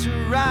got to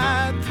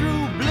ride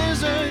through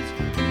blizzards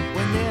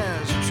when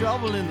there's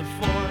trouble in the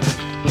forest.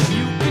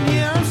 You can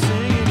hear them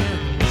singing it.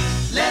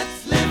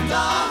 Let's lift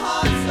our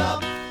hearts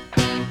up.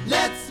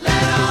 Let's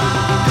let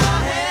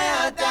our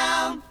hair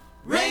down.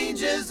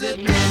 Rangers at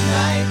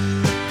midnight,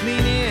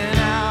 cleaning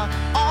out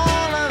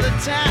all of the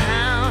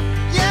town.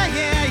 Yeah,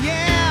 yeah,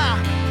 yeah.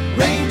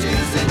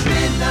 Rangers at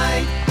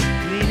midnight,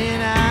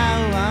 cleaning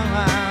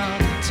out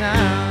the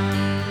town.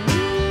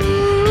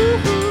 Ooh,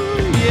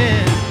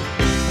 yeah.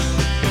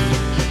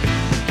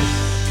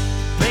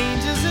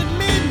 Rangers at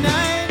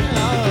midnight.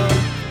 Oh.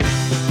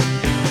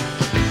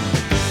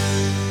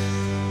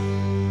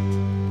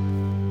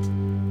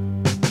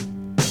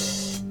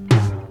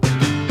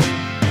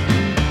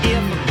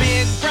 If a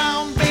big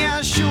brown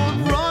bear should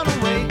run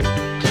away,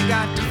 they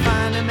got to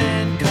find him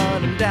and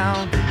cut him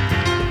down.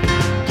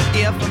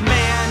 If a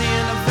man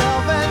in a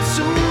velvet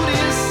suit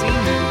is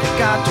seen, they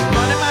got to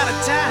run him out of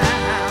town.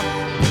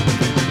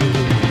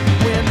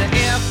 When the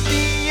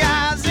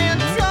FBI's in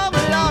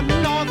trouble up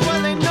north,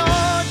 well, they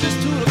know just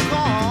who to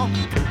call.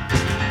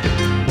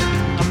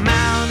 A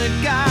mounted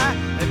guy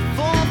at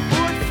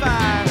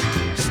 4'5"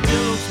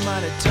 still looks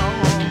mighty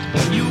tall.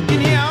 You can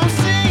hear him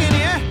singing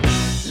here.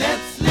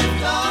 Let's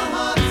lift our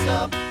hearts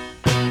up.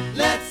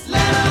 Let's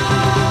let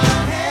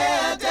our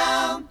hair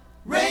down.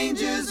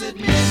 Rangers at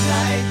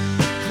midnight,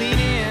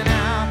 cleaning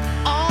out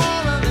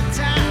all of the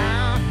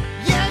town.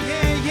 Yeah,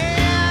 yeah,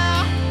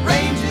 yeah.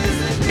 Rangers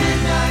at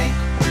midnight,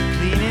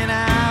 cleaning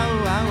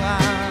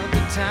out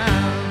the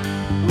town.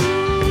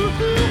 Ooh,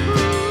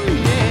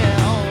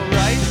 yeah,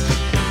 alright.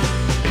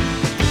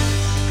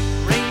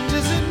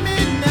 Rangers at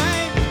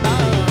midnight, oh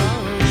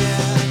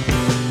yeah.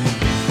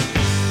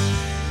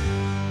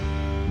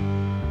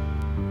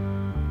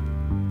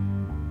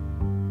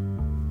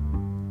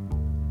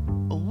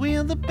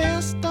 We're the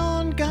best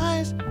darn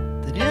guys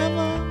that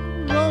ever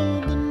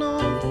rode the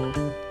north.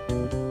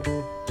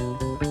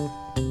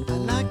 I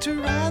like to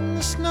ride in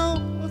the snow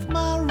with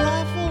my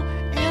rifle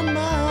and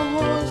my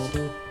horse.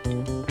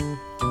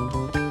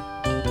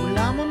 Well,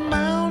 I'm a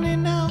Mountie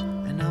now,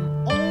 and I'm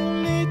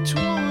only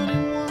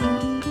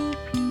 21.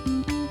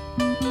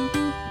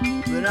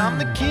 But I'm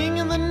the king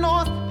of the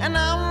north, and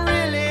I'm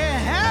really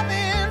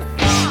having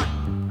fun.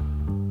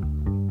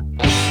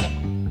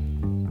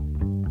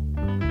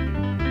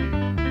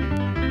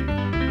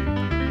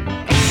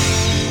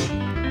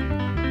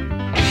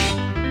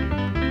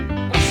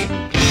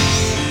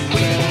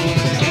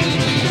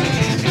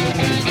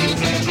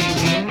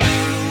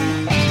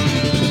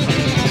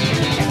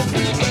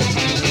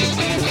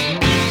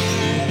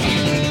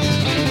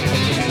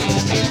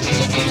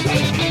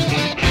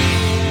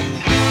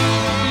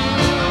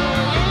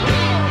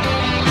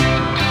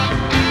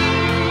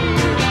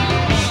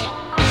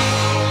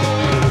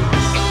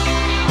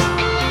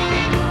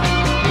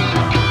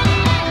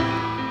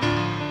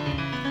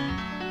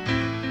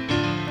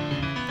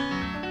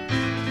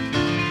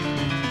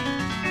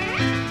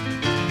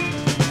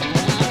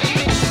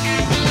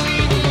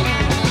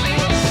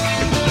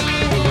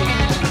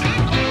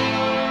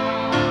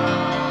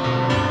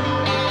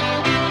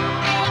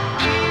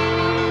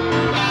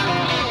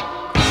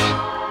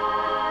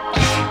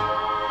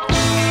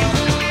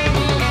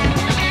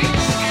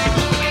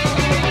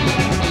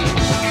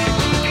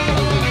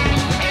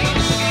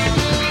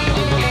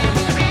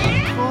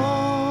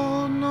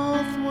 Cold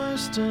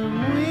northwestern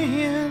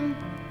wind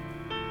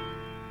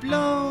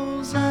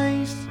blows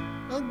ice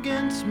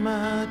against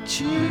my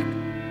cheek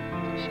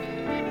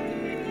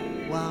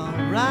while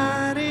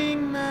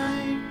riding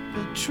night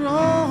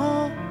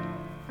patrol.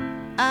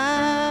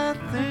 I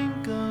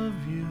think of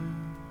you.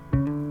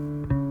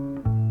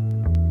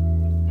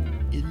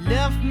 You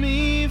left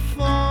me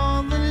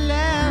for the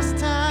last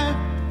time.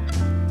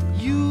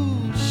 You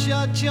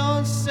shut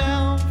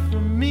yourself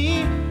from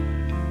me.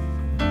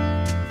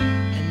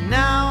 And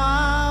now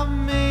I've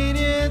made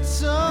it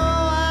so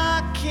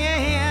I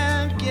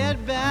can't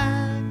get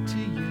back to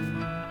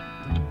you.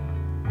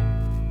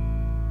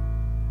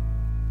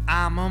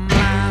 I'm a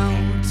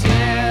mountain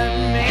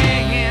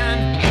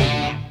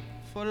man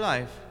for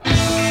life.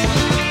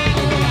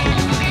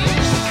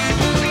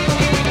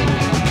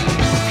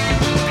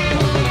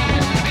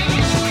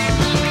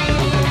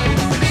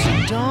 So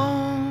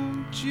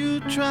don't you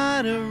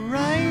try to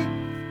write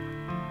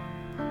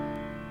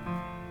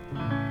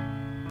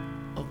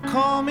or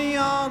call me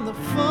on the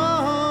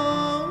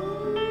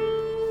phone.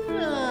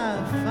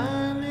 I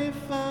finally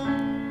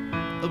found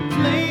a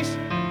place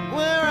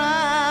where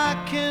I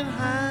can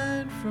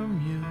hide from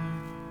you.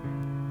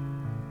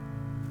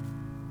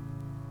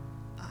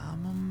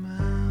 I'm a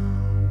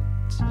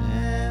mountain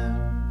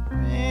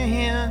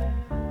man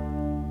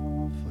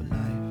for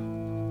life.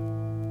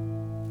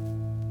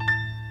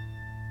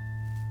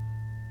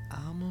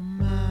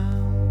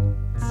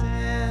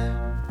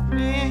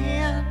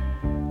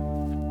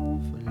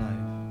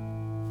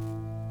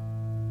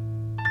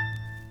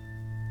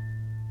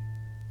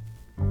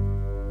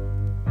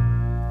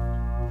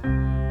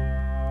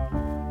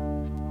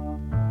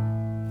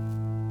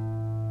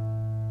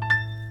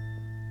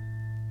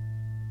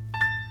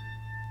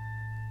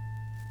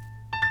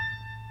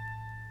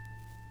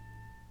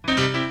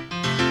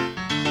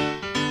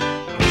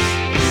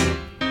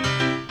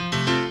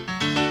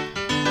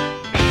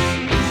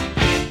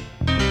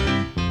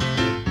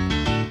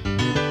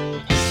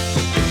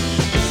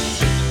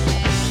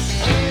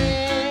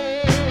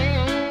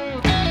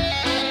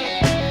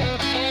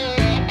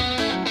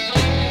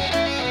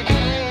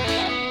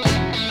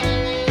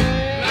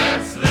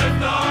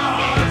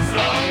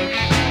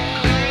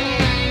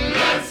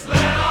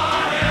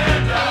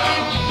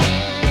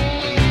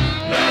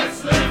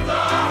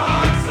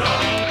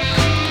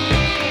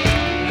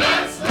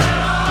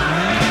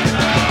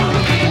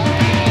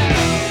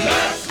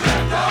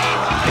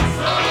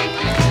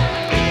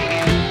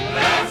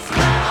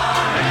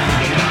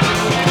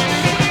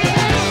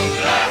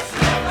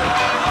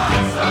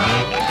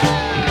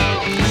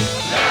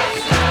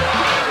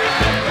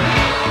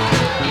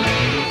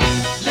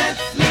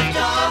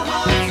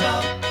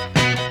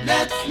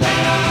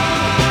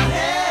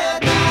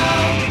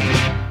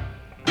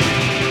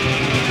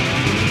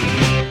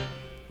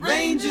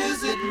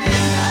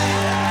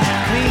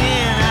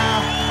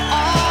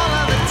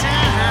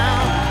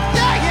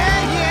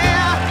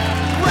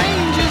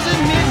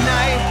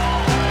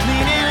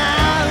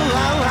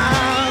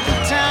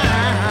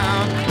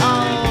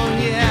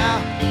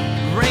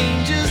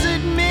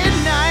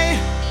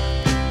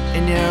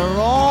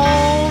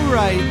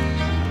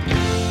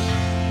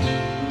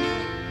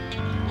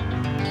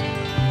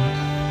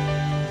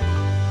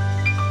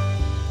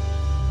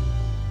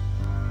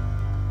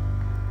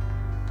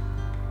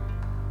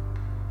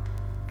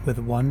 with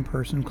one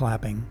person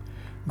clapping.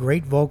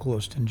 Great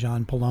vocalist in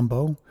John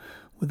Palumbo,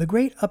 with a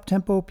great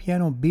up-tempo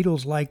piano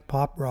Beatles-like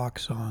pop rock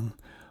song.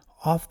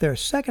 Off their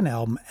second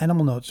album,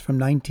 Animal Notes from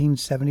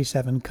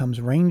 1977,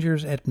 comes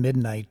Rangers at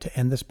Midnight to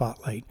end the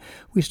spotlight.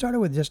 We started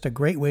with just a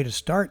great way to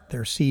start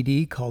their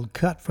CD called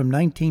Cut from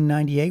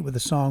 1998 with the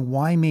song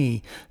Why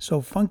Me,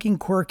 so funky,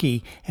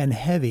 quirky, and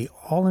heavy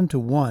all into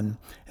one.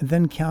 And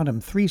then count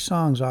 'em, 3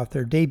 songs off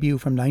their debut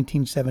from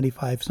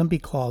 1975, Some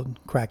People Called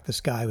Crack the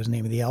Sky was the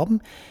name of the album,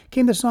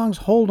 came the songs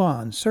Hold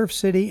On, Surf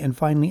City, and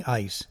finally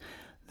Ice.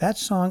 That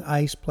song,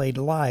 Ice, played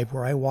live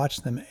where I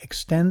watched them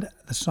extend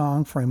the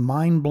song for a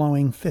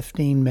mind-blowing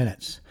 15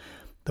 minutes.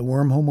 The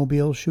Wormhole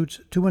Mobile shoots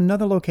to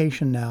another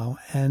location now,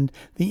 and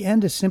the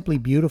end is simply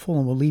beautiful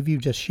and will leave you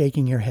just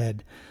shaking your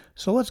head.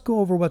 So let's go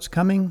over what's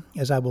coming,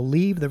 as I will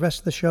leave the rest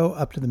of the show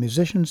up to the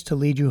musicians to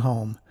lead you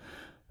home.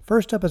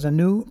 First up is a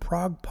new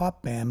prog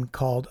pop band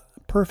called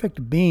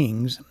Perfect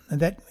Beings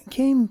that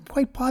became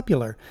quite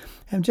popular,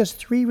 and just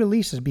 3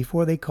 releases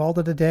before they called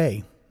it a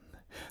day.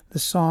 The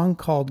song,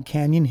 called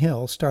Canyon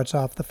Hill, starts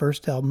off the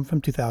first album from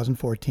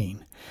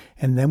 2014.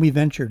 And then we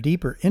venture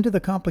deeper into the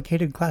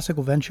complicated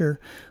classical venture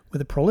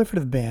with a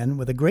proliferative band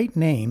with a great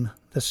name,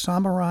 the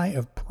Samurai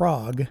of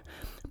Prog,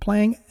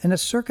 playing in a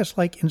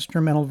circus-like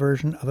instrumental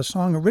version of a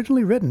song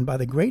originally written by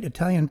the great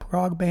Italian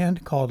prog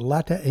band called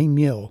Latte e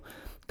Miele,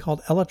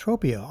 called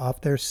Elotropia, off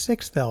their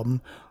 6th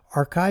album,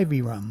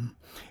 Archivium.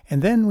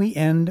 And then we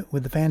end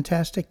with the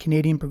fantastic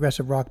Canadian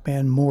progressive rock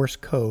band Morse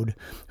Code,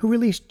 who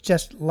released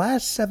just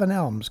last 7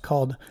 albums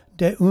called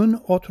De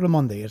Un Autre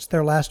Monde. It's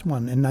their last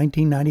one in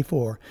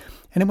 1994,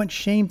 and it went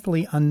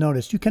shamefully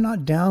unnoticed. You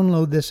cannot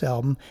download this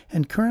album,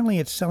 and currently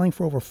it's selling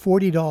for over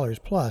 $40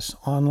 plus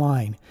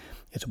online.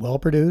 It's well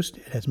produced,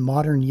 it has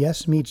modern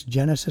Yes meets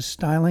Genesis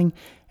styling,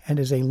 and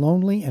is a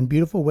lonely and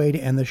beautiful way to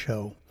end the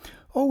show.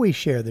 Always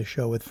share this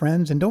show with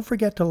friends, and don't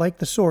forget to like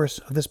the source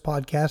of this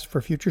podcast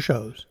for future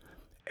shows.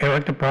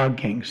 Eric the Prog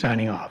King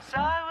signing off. As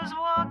I was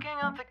walking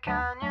up the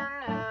canyon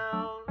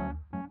hill,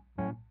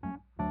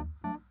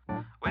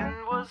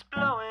 wind was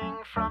blowing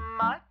from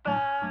my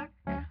back,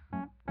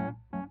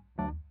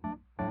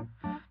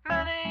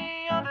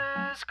 many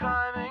others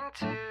climbing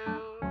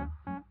too,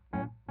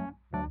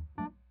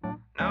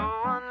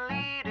 no one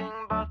leading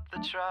but the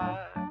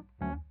track.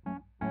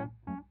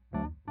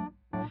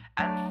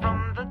 And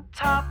from the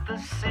top the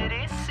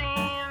city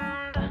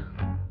seemed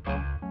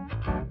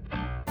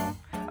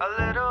a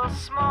little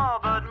small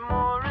but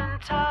more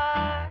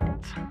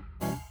intact.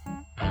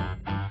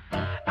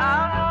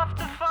 I'll have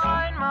to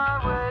find my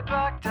way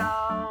back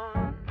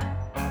down.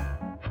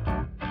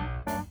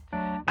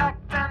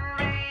 Act and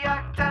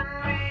react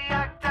and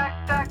react,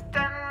 act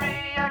and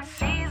react.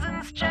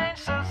 Seasons change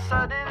so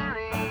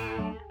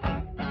suddenly.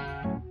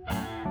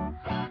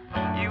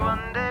 You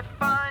one day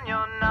find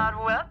you're not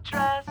well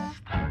dressed,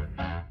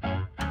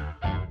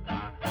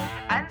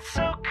 and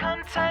so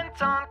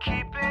content on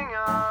keeping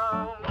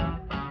up,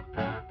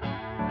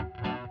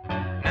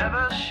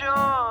 never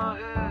sure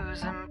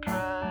who's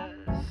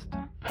impressed.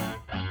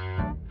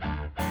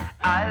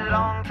 I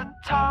long to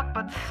talk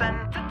but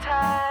sent a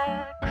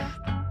text.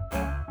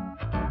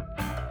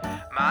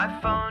 My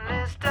phone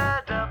is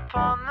dead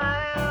upon the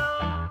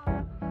hill.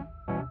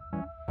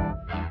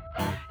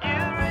 You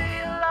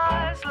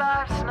realize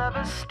life's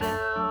never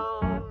still.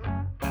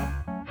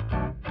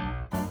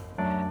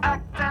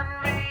 Act and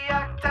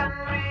react and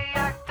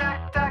react,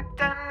 act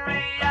and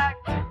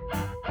react.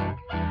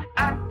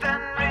 Act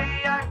and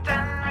react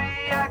and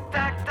react,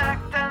 act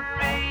and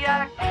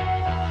react.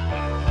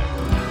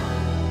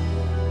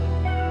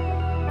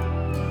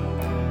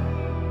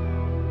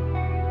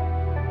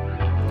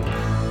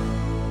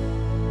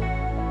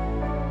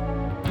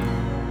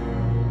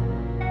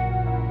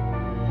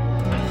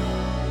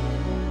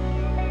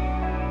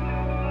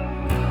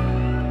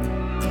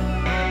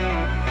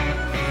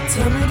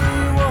 Tell me, do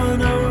you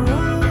wanna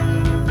run?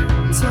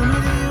 Tell me,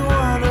 do you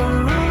wanna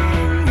run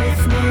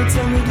with me?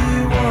 Tell me, do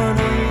you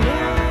wanna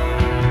run?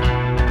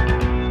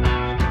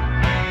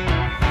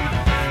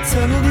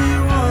 Tell me, do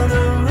you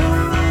wanna run?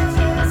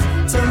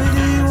 Tell me,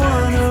 do you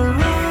wanna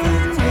run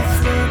with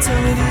me? Tell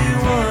me, do you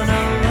wanna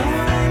run?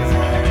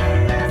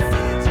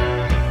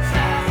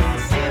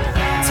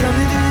 Tell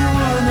me, do you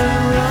wanna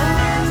run?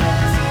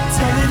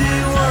 Tell me, do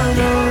you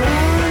wanna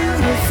run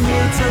with me?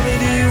 Tell me,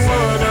 do you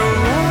wanna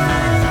run?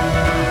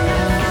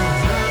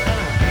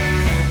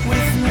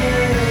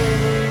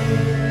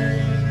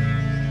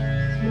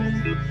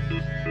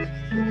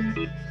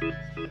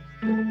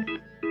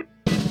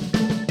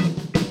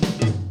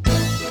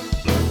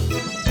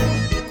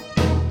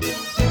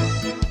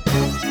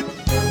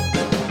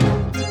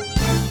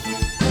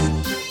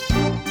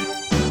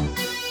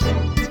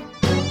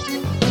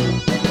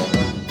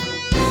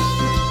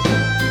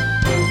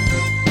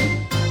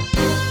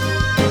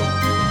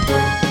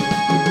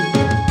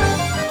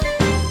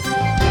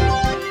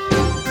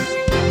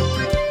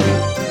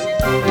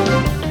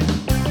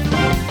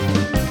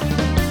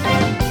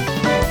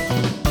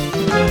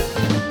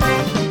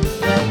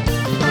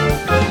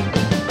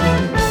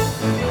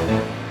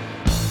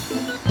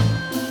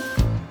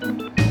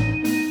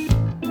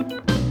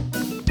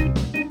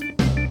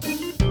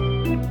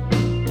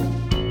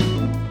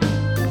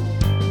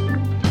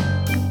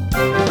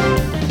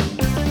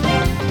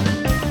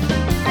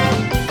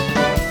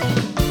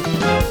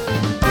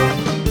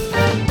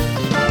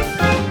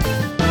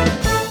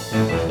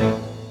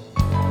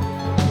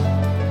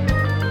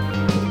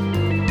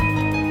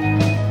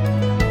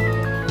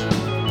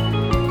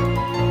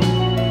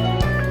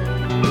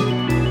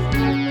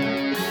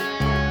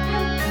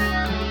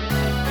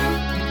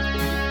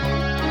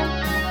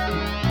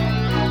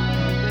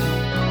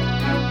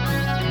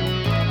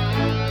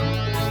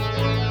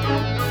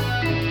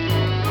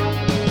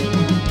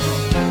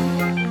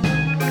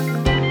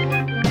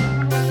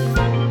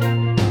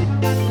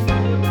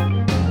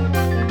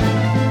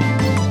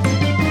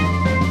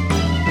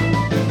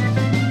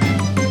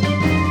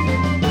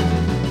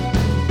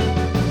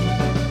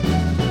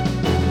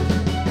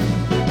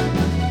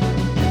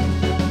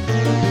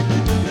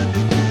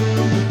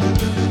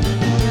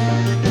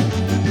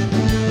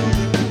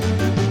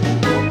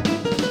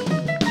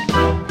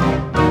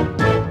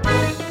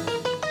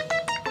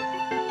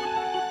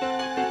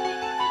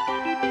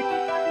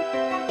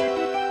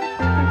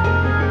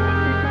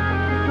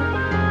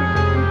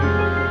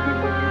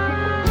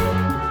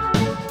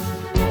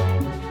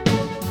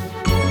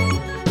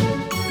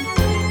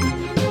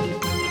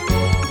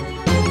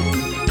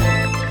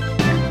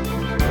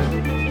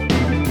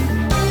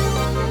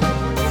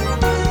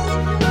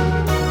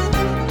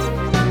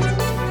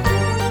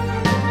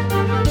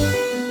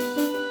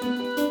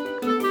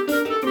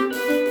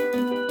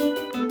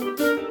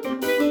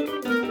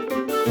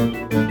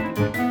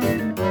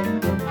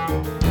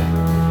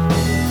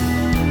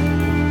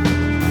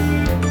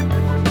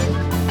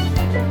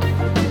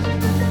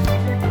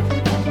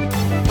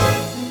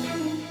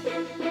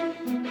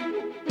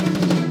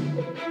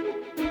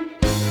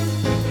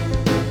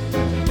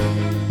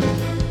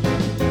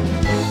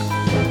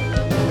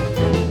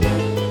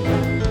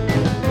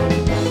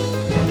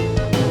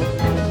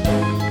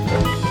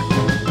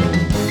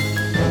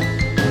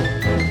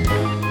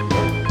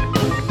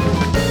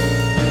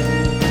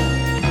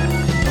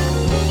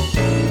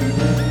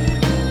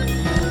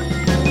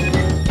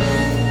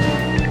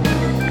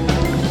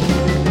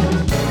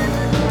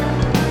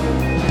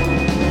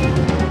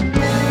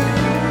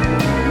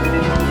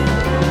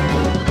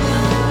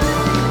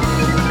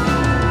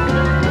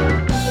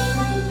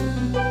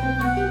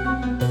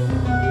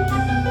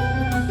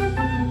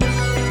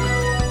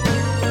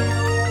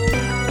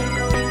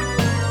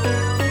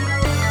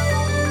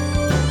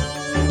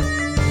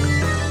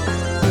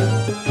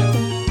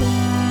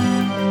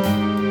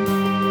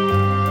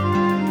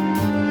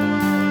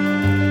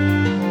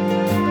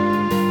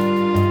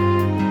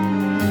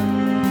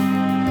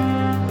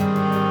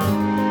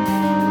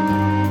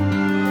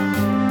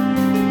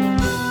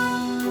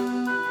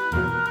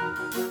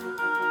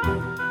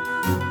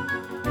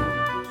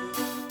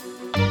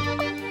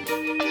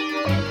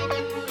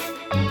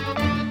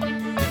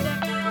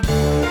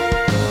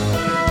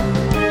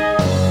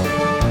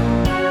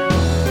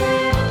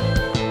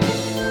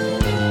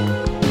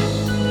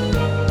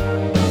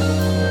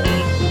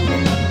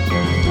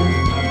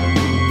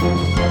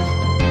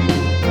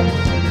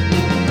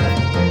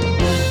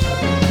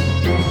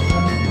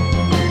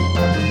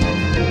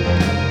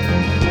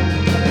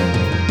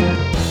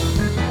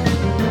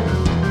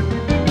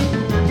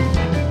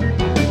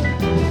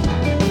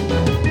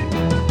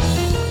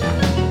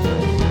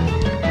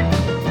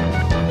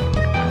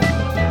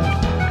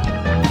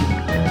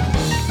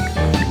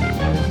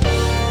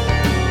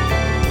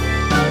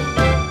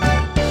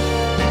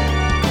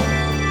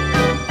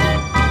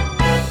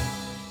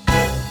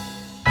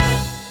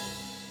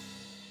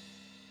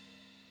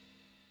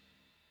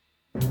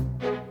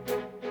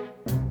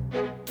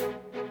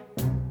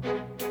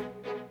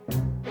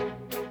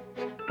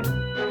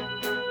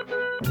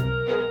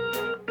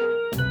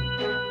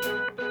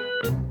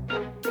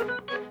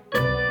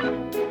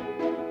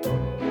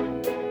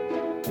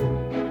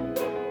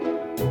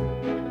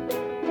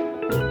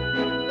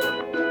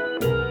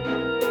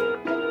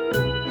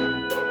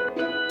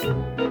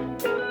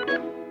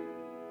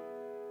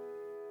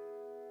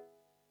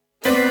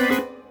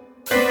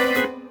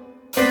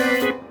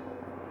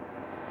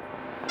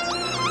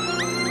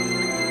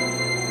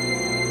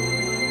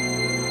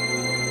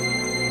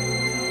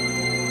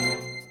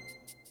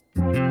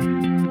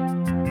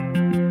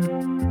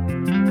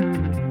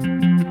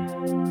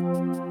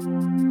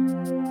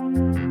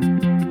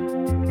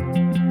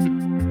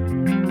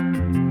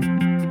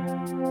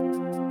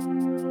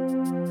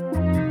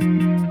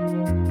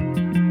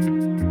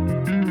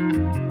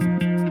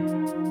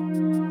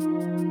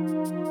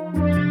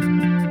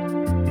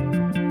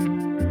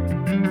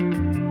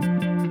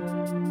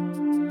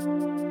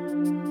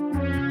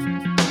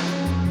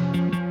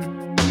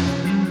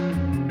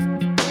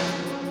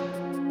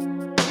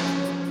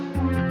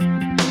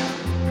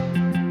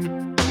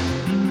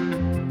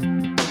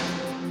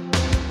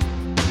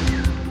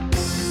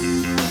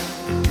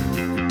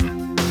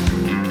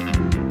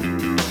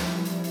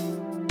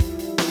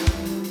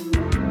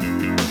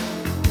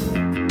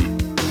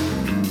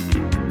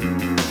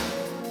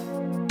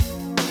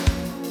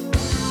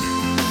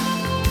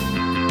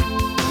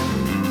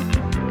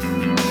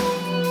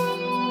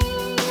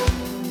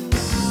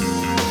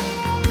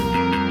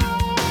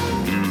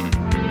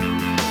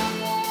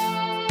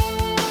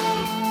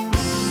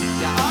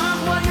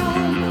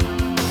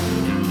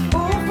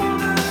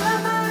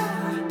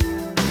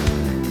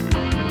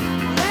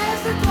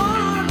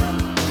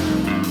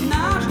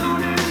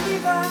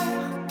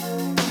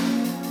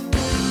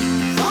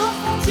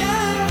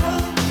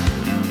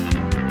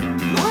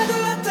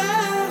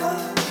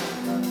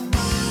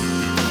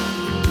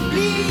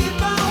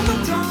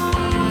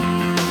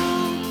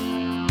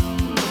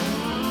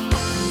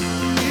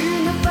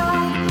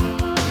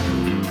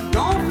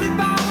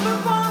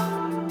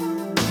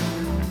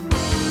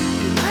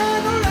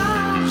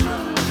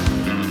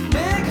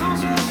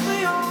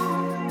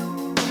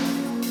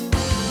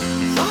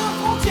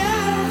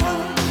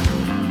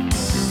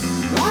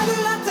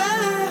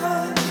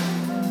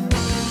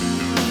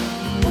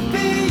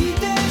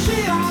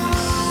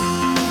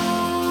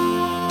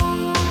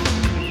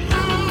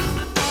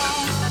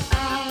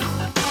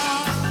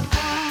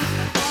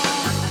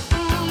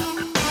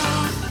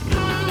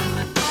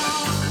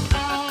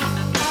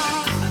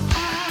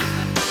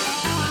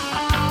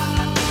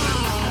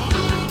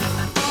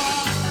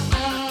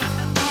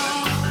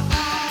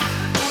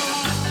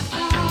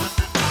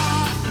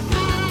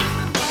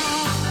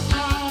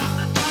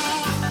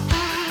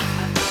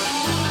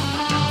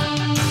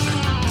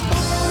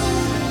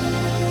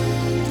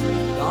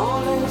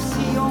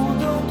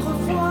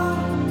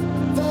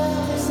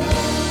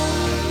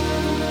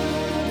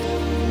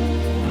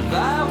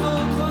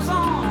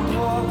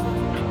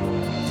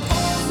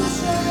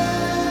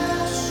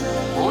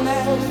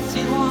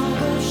 moi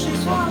de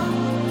chez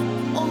toi.